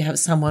times you have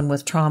someone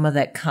with trauma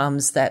that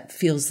comes that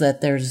feels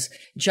that there's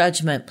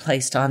judgment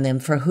placed on them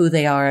for who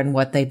they are and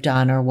what they've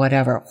done or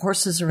whatever.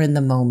 Horses are in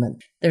the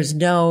moment. There's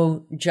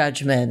no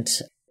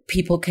judgment.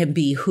 People can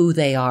be who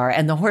they are,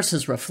 and the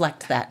horses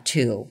reflect that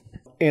too.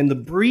 And the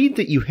breed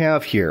that you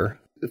have here,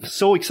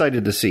 so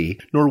excited to see,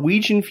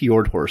 Norwegian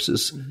Fjord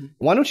horses. Mm-hmm.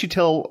 Why don't you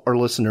tell our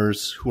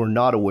listeners who are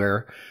not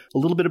aware a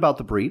little bit about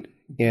the breed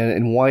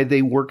and why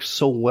they work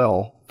so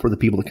well for the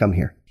people to come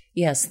here?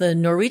 Yes, the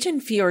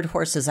Norwegian Fjord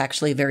horse is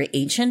actually a very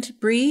ancient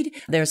breed.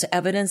 There's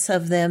evidence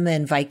of them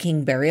in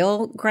Viking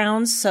burial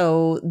grounds,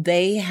 so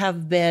they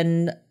have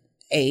been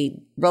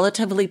a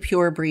relatively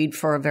pure breed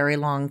for a very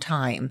long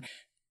time.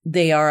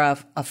 They are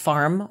a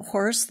farm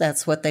horse.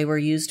 That's what they were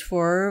used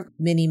for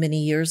many,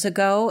 many years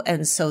ago.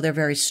 And so they're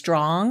very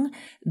strong.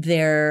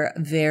 They're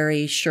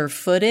very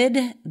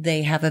sure-footed.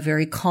 They have a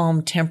very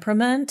calm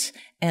temperament.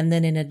 And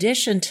then in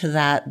addition to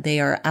that, they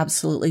are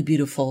absolutely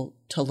beautiful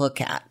to look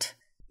at.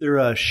 They're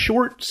a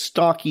short,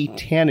 stocky,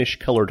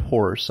 tannish-colored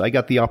horse. I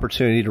got the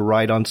opportunity to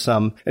ride on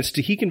some at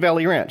Stehekin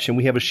Valley Ranch, and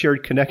we have a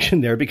shared connection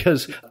there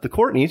because the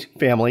Courtney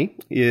family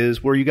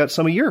is where you got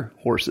some of your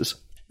horses.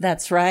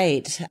 That's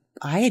right.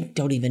 I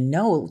don't even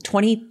know,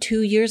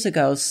 22 years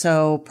ago,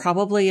 so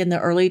probably in the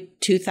early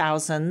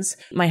 2000s,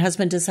 my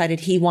husband decided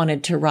he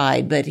wanted to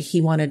ride, but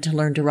he wanted to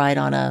learn to ride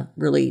on a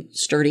really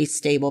sturdy,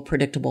 stable,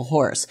 predictable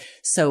horse.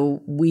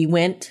 So we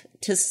went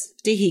to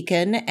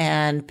Stehekin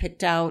and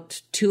picked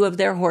out 2 of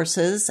their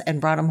horses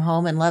and brought them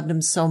home and loved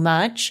them so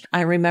much.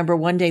 I remember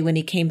one day when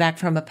he came back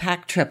from a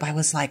pack trip, I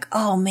was like,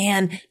 oh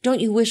man,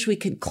 don't you wish we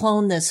could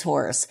clone this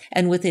horse?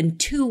 And within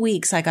 2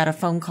 weeks, I got a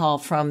phone call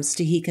from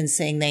Stehekin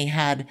saying they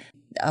had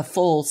a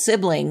full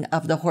sibling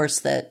of the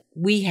horse that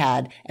we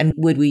had, and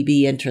would we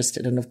be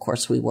interested? And of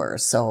course we were.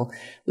 So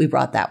we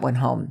brought that one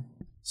home.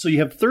 So you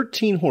have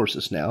 13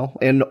 horses now,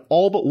 and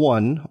all but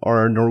one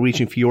are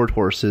Norwegian Fjord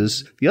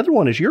horses. The other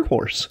one is your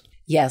horse.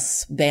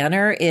 Yes,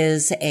 Banner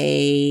is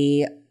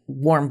a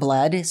warm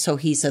blood, so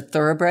he's a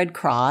thoroughbred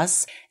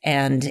cross,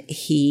 and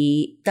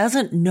he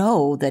doesn't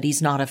know that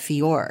he's not a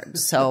fjord.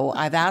 So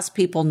I've asked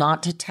people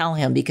not to tell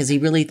him because he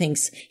really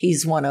thinks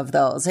he's one of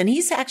those. And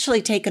he's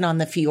actually taken on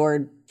the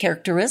fjord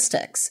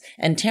characteristics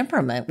and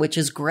temperament, which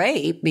is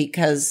great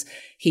because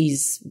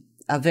he's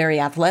a very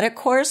athletic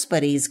horse,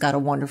 but he's got a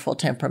wonderful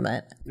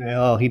temperament.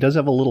 Well, he does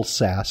have a little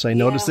sass. I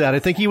noticed that. I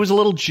think he was a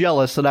little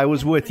jealous that I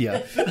was with you.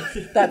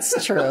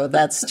 That's true.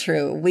 That's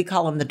true. We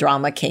call him the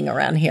drama king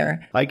around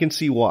here. I can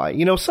see why.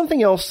 You know,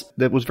 something else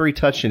that was very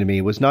touching to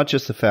me was not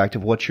just the fact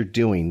of what you're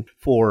doing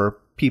for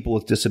people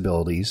with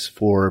disabilities,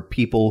 for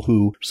people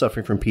who are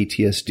suffering from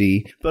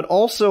PTSD, but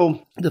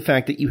also the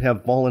fact that you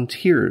have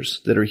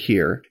volunteers that are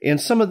here, and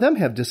some of them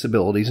have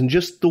disabilities, and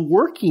just the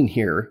working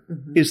here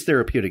is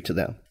therapeutic to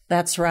them.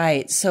 That's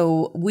right.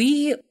 So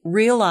we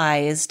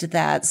realized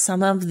that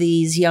some of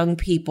these young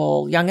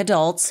people, young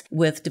adults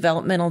with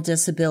developmental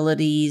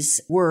disabilities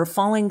were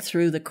falling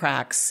through the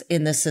cracks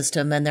in the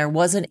system, and there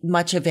wasn't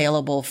much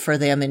available for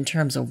them in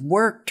terms of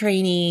work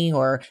training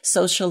or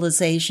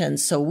socialization.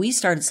 So we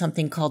started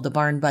something called the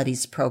Barn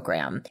Buddies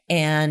program.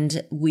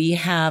 And we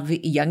have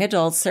young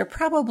adults, they're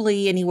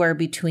probably anywhere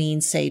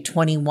between, say,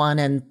 21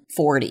 and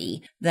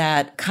 40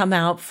 that come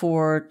out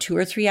for 2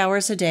 or 3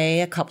 hours a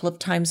day, a couple of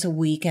times a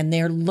week, and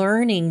they're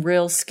learning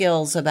real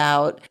skills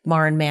about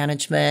barn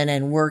management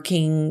and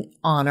working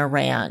on a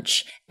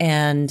ranch.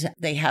 And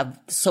they have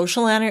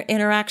social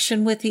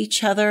interaction with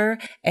each other,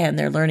 and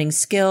they're learning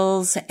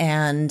skills,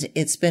 and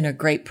it's been a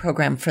great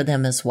program for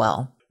them as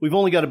well. We've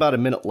only got about a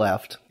minute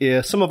left.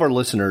 If some of our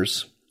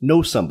listeners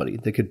know somebody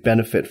that could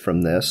benefit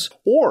from this,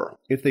 or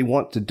if they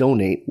want to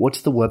donate,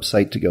 what's the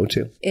website to go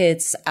to?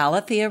 It's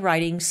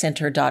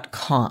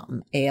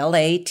AletheaRidingCenter.com.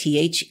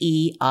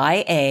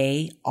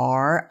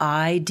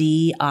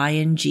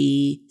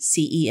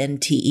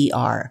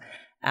 AletheaRidingCenter.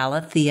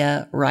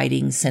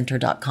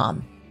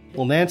 AletheaRidingCenter.com.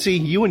 Well, Nancy,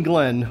 you and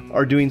Glenn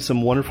are doing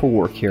some wonderful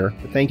work here.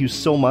 Thank you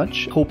so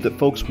much. Hope that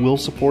folks will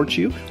support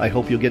you. I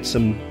hope you'll get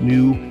some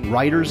new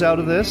riders out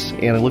of this,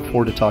 and I look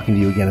forward to talking to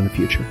you again in the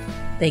future.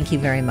 Thank you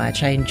very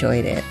much. I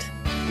enjoyed it.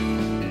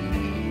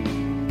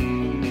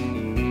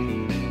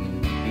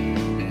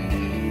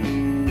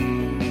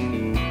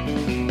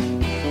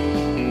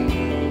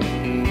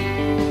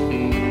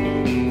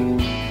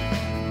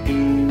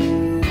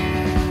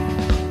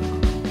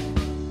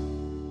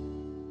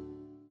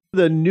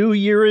 The new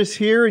year is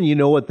here, and you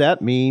know what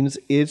that means.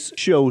 It's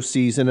show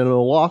season, and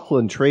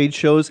O'Loughlin Trade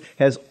Shows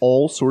has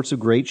all sorts of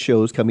great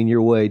shows coming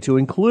your way, to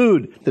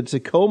include the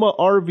Tacoma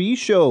RV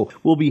Show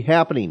will be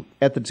happening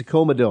at the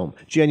Tacoma Dome,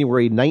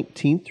 January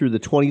 19th through the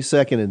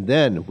 22nd, and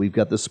then we've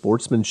got the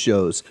Sportsman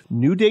Shows.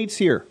 New dates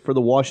here for the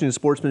Washington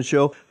Sportsman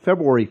Show,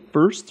 February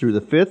 1st through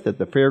the 5th at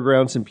the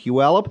Fairgrounds in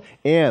Puyallup,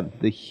 and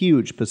the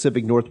huge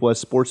Pacific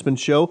Northwest Sportsman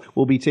Show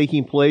will be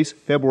taking place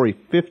February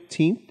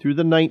 15th through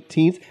the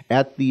 19th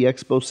at the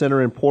Expo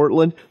Center in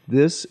Portland.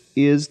 This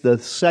is the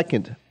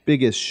second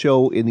biggest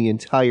show in the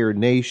entire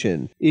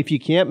nation. If you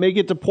can't make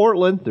it to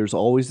Portland, there's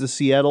always the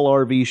Seattle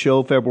RV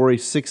Show, February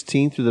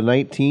 16th through the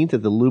 19th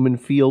at the Lumen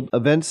Field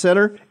Event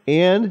Center.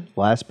 And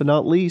last but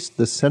not least,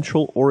 the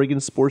Central Oregon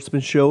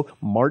Sportsman Show,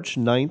 March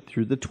 9th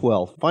through the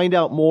 12th. Find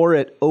out more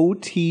at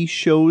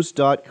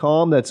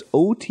otshows.com. That's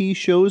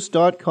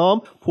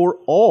otshows.com for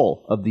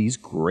all of these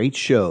great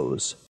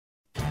shows.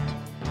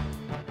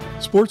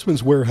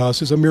 Sportsman's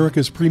Warehouse is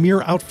America's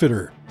premier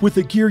outfitter with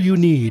the gear you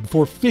need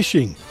for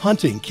fishing,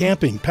 hunting,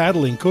 camping,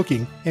 paddling,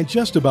 cooking, and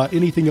just about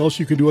anything else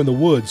you can do in the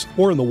woods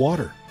or in the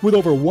water. With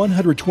over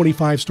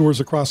 125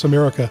 stores across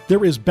America,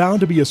 there is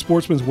bound to be a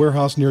Sportsman's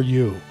Warehouse near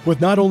you,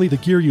 with not only the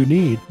gear you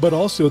need, but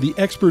also the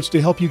experts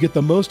to help you get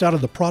the most out of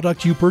the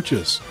product you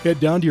purchase. Head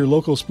down to your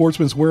local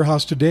Sportsman's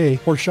Warehouse today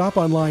or shop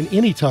online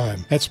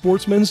anytime at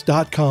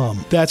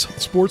sportsmans.com. That's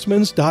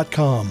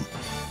sportsmans.com.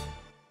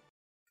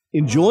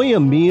 Enjoy a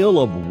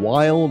meal of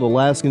wild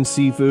Alaskan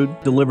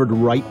seafood delivered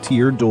right to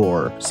your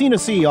door. Sina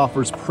Sea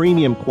offers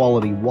premium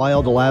quality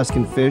wild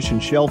Alaskan fish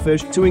and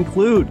shellfish to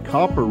include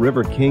Copper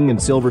River king and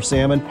silver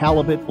salmon,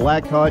 halibut,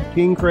 black cod,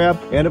 king crab,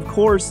 and of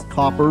course,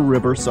 Copper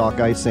River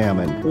sockeye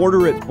salmon.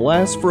 Order it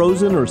blast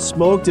frozen or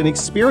smoked and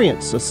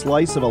experience a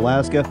slice of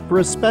Alaska for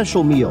a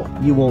special meal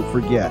you won't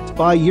forget.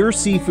 Buy your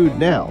seafood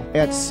now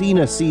at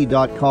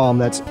sinasea.com.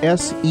 That's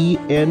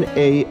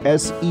SENASEA,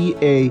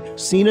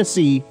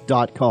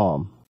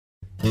 sinasea.com.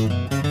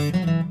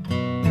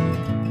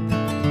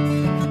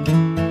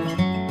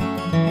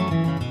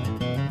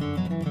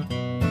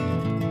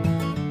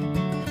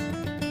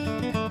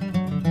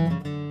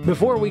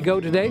 Before we go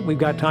today, we've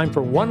got time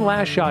for one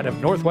last shot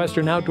of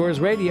Northwestern Outdoors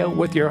Radio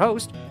with your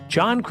host,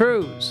 John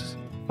Cruz.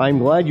 I'm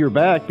glad you're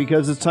back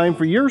because it's time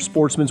for your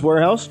Sportsman's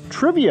Warehouse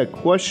Trivia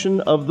Question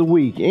of the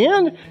Week.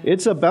 And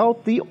it's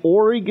about the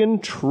Oregon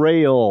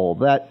Trail,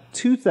 that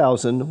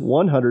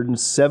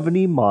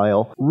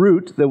 2,170-mile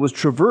route that was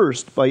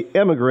traversed by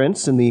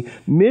immigrants in the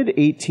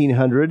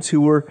mid-1800s who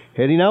were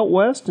heading out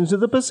west into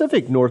the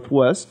Pacific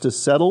Northwest to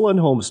settle and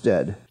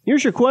homestead.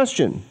 Here's your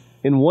question.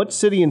 In what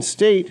city and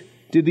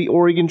state did the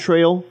Oregon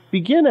Trail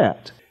begin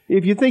at?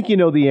 If you think you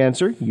know the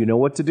answer, you know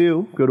what to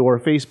do. Go to our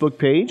Facebook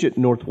page at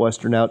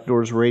Northwestern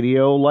Outdoors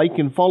Radio, like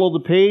and follow the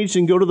page,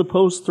 and go to the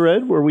post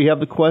thread where we have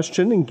the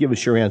question and give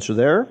us your answer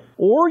there.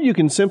 Or you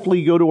can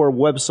simply go to our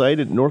website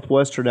at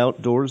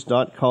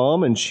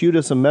northwesternoutdoors.com and shoot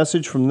us a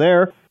message from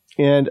there.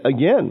 And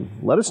again,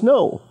 let us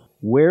know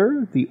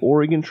where the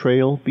Oregon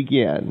Trail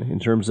began in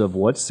terms of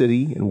what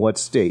city and what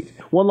state.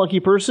 One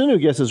lucky person who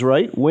guesses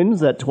right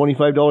wins that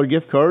 $25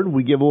 gift card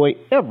we give away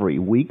every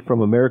week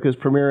from America's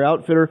premier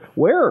outfitter,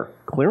 where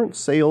clearance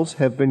sales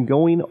have been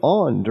going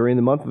on during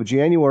the month of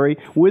January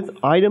with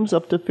items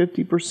up to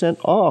 50%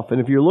 off.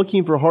 And if you're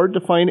looking for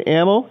hard-to-find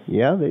ammo,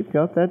 yeah, they've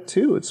got that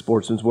too at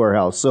Sportsman's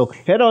Warehouse. So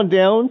head on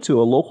down to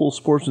a local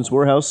Sportsman's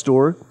Warehouse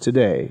store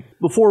today.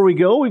 Before we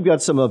go, we've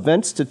got some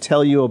events to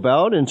tell you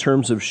about in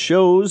terms of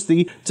shows.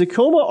 The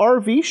Tacoma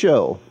RV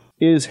Show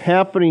is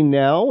happening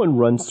now and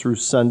runs through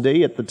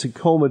Sunday at the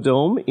Tacoma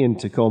Dome in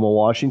Tacoma,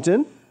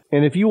 Washington.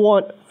 And if you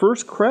want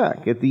first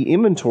crack at the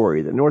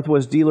inventory that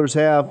Northwest dealers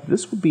have,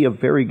 this would be a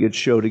very good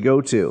show to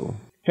go to.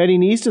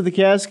 Heading east of the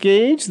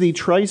Cascades, the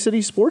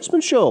Tri-City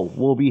Sportsman Show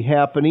will be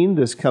happening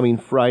this coming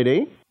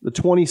Friday, the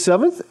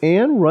 27th,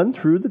 and run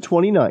through the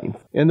 29th.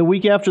 And the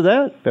week after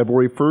that,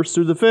 February 1st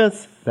through the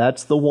 5th,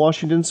 that's the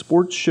Washington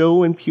Sports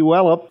Show in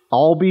Puyallup.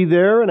 I'll be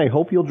there, and I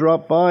hope you'll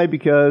drop by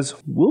because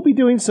we'll be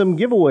doing some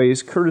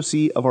giveaways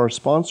courtesy of our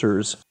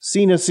sponsors,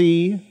 Sina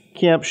Sea,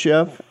 Camp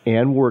Chef,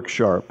 and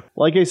WorkSharp.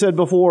 Like I said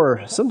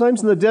before,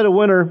 sometimes in the dead of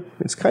winter,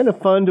 it's kind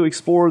of fun to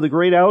explore the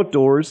great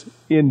outdoors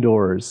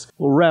indoors.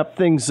 We'll wrap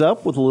things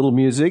up with a little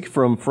music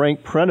from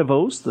Frank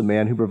Prenevos, the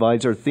man who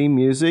provides our theme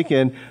music,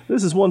 and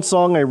this is one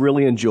song I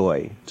really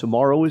enjoy,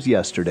 Tomorrow is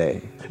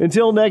Yesterday.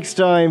 Until next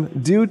time,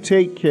 do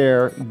take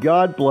care,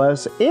 God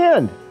bless,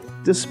 and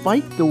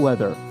despite the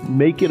weather,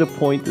 make it a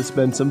point to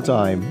spend some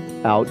time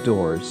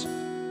outdoors.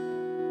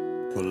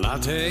 Well, I'll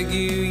take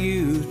you,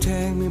 you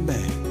take me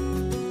back.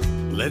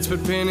 Let's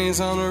put pennies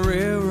on a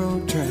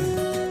railroad track.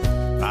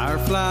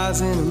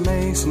 Fireflies in a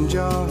mason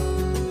jar.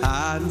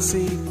 Hide and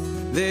seek,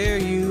 there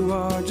you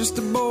are, just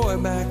a boy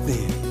back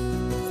then.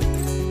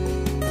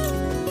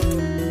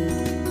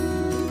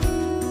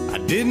 I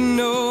didn't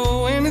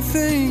know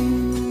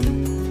anything,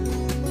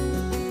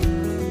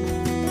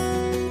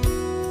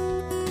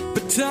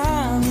 but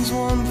time is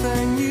one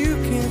thing you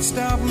can't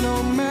stop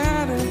no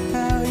matter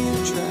how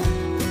you try.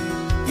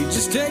 You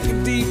just take a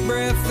deep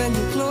breath and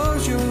you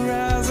close your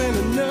eyes and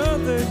another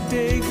another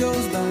day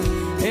goes by,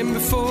 and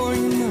before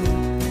you know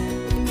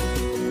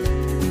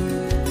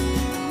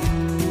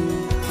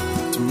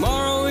it,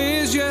 tomorrow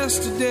is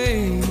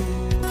yesterday.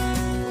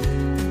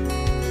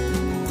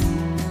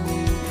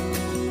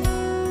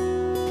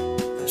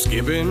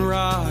 Skipping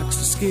rocks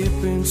to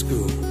skipping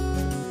school,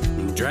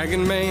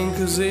 dragging Maine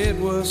 'cause it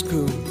was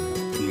cool.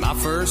 My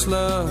first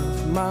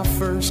love, my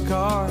first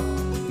car,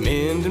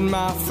 mending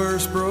my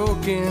first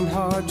broken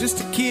heart. Just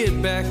a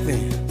kid back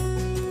then.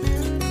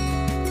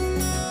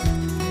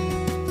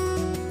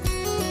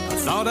 I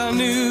thought I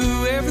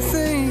knew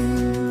everything,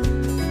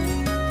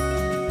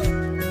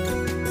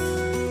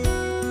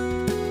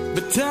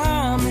 but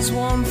time is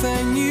one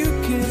thing you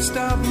can't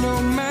stop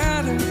no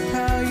matter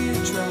how you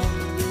try.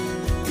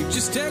 You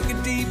just take a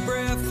deep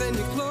breath and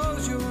you close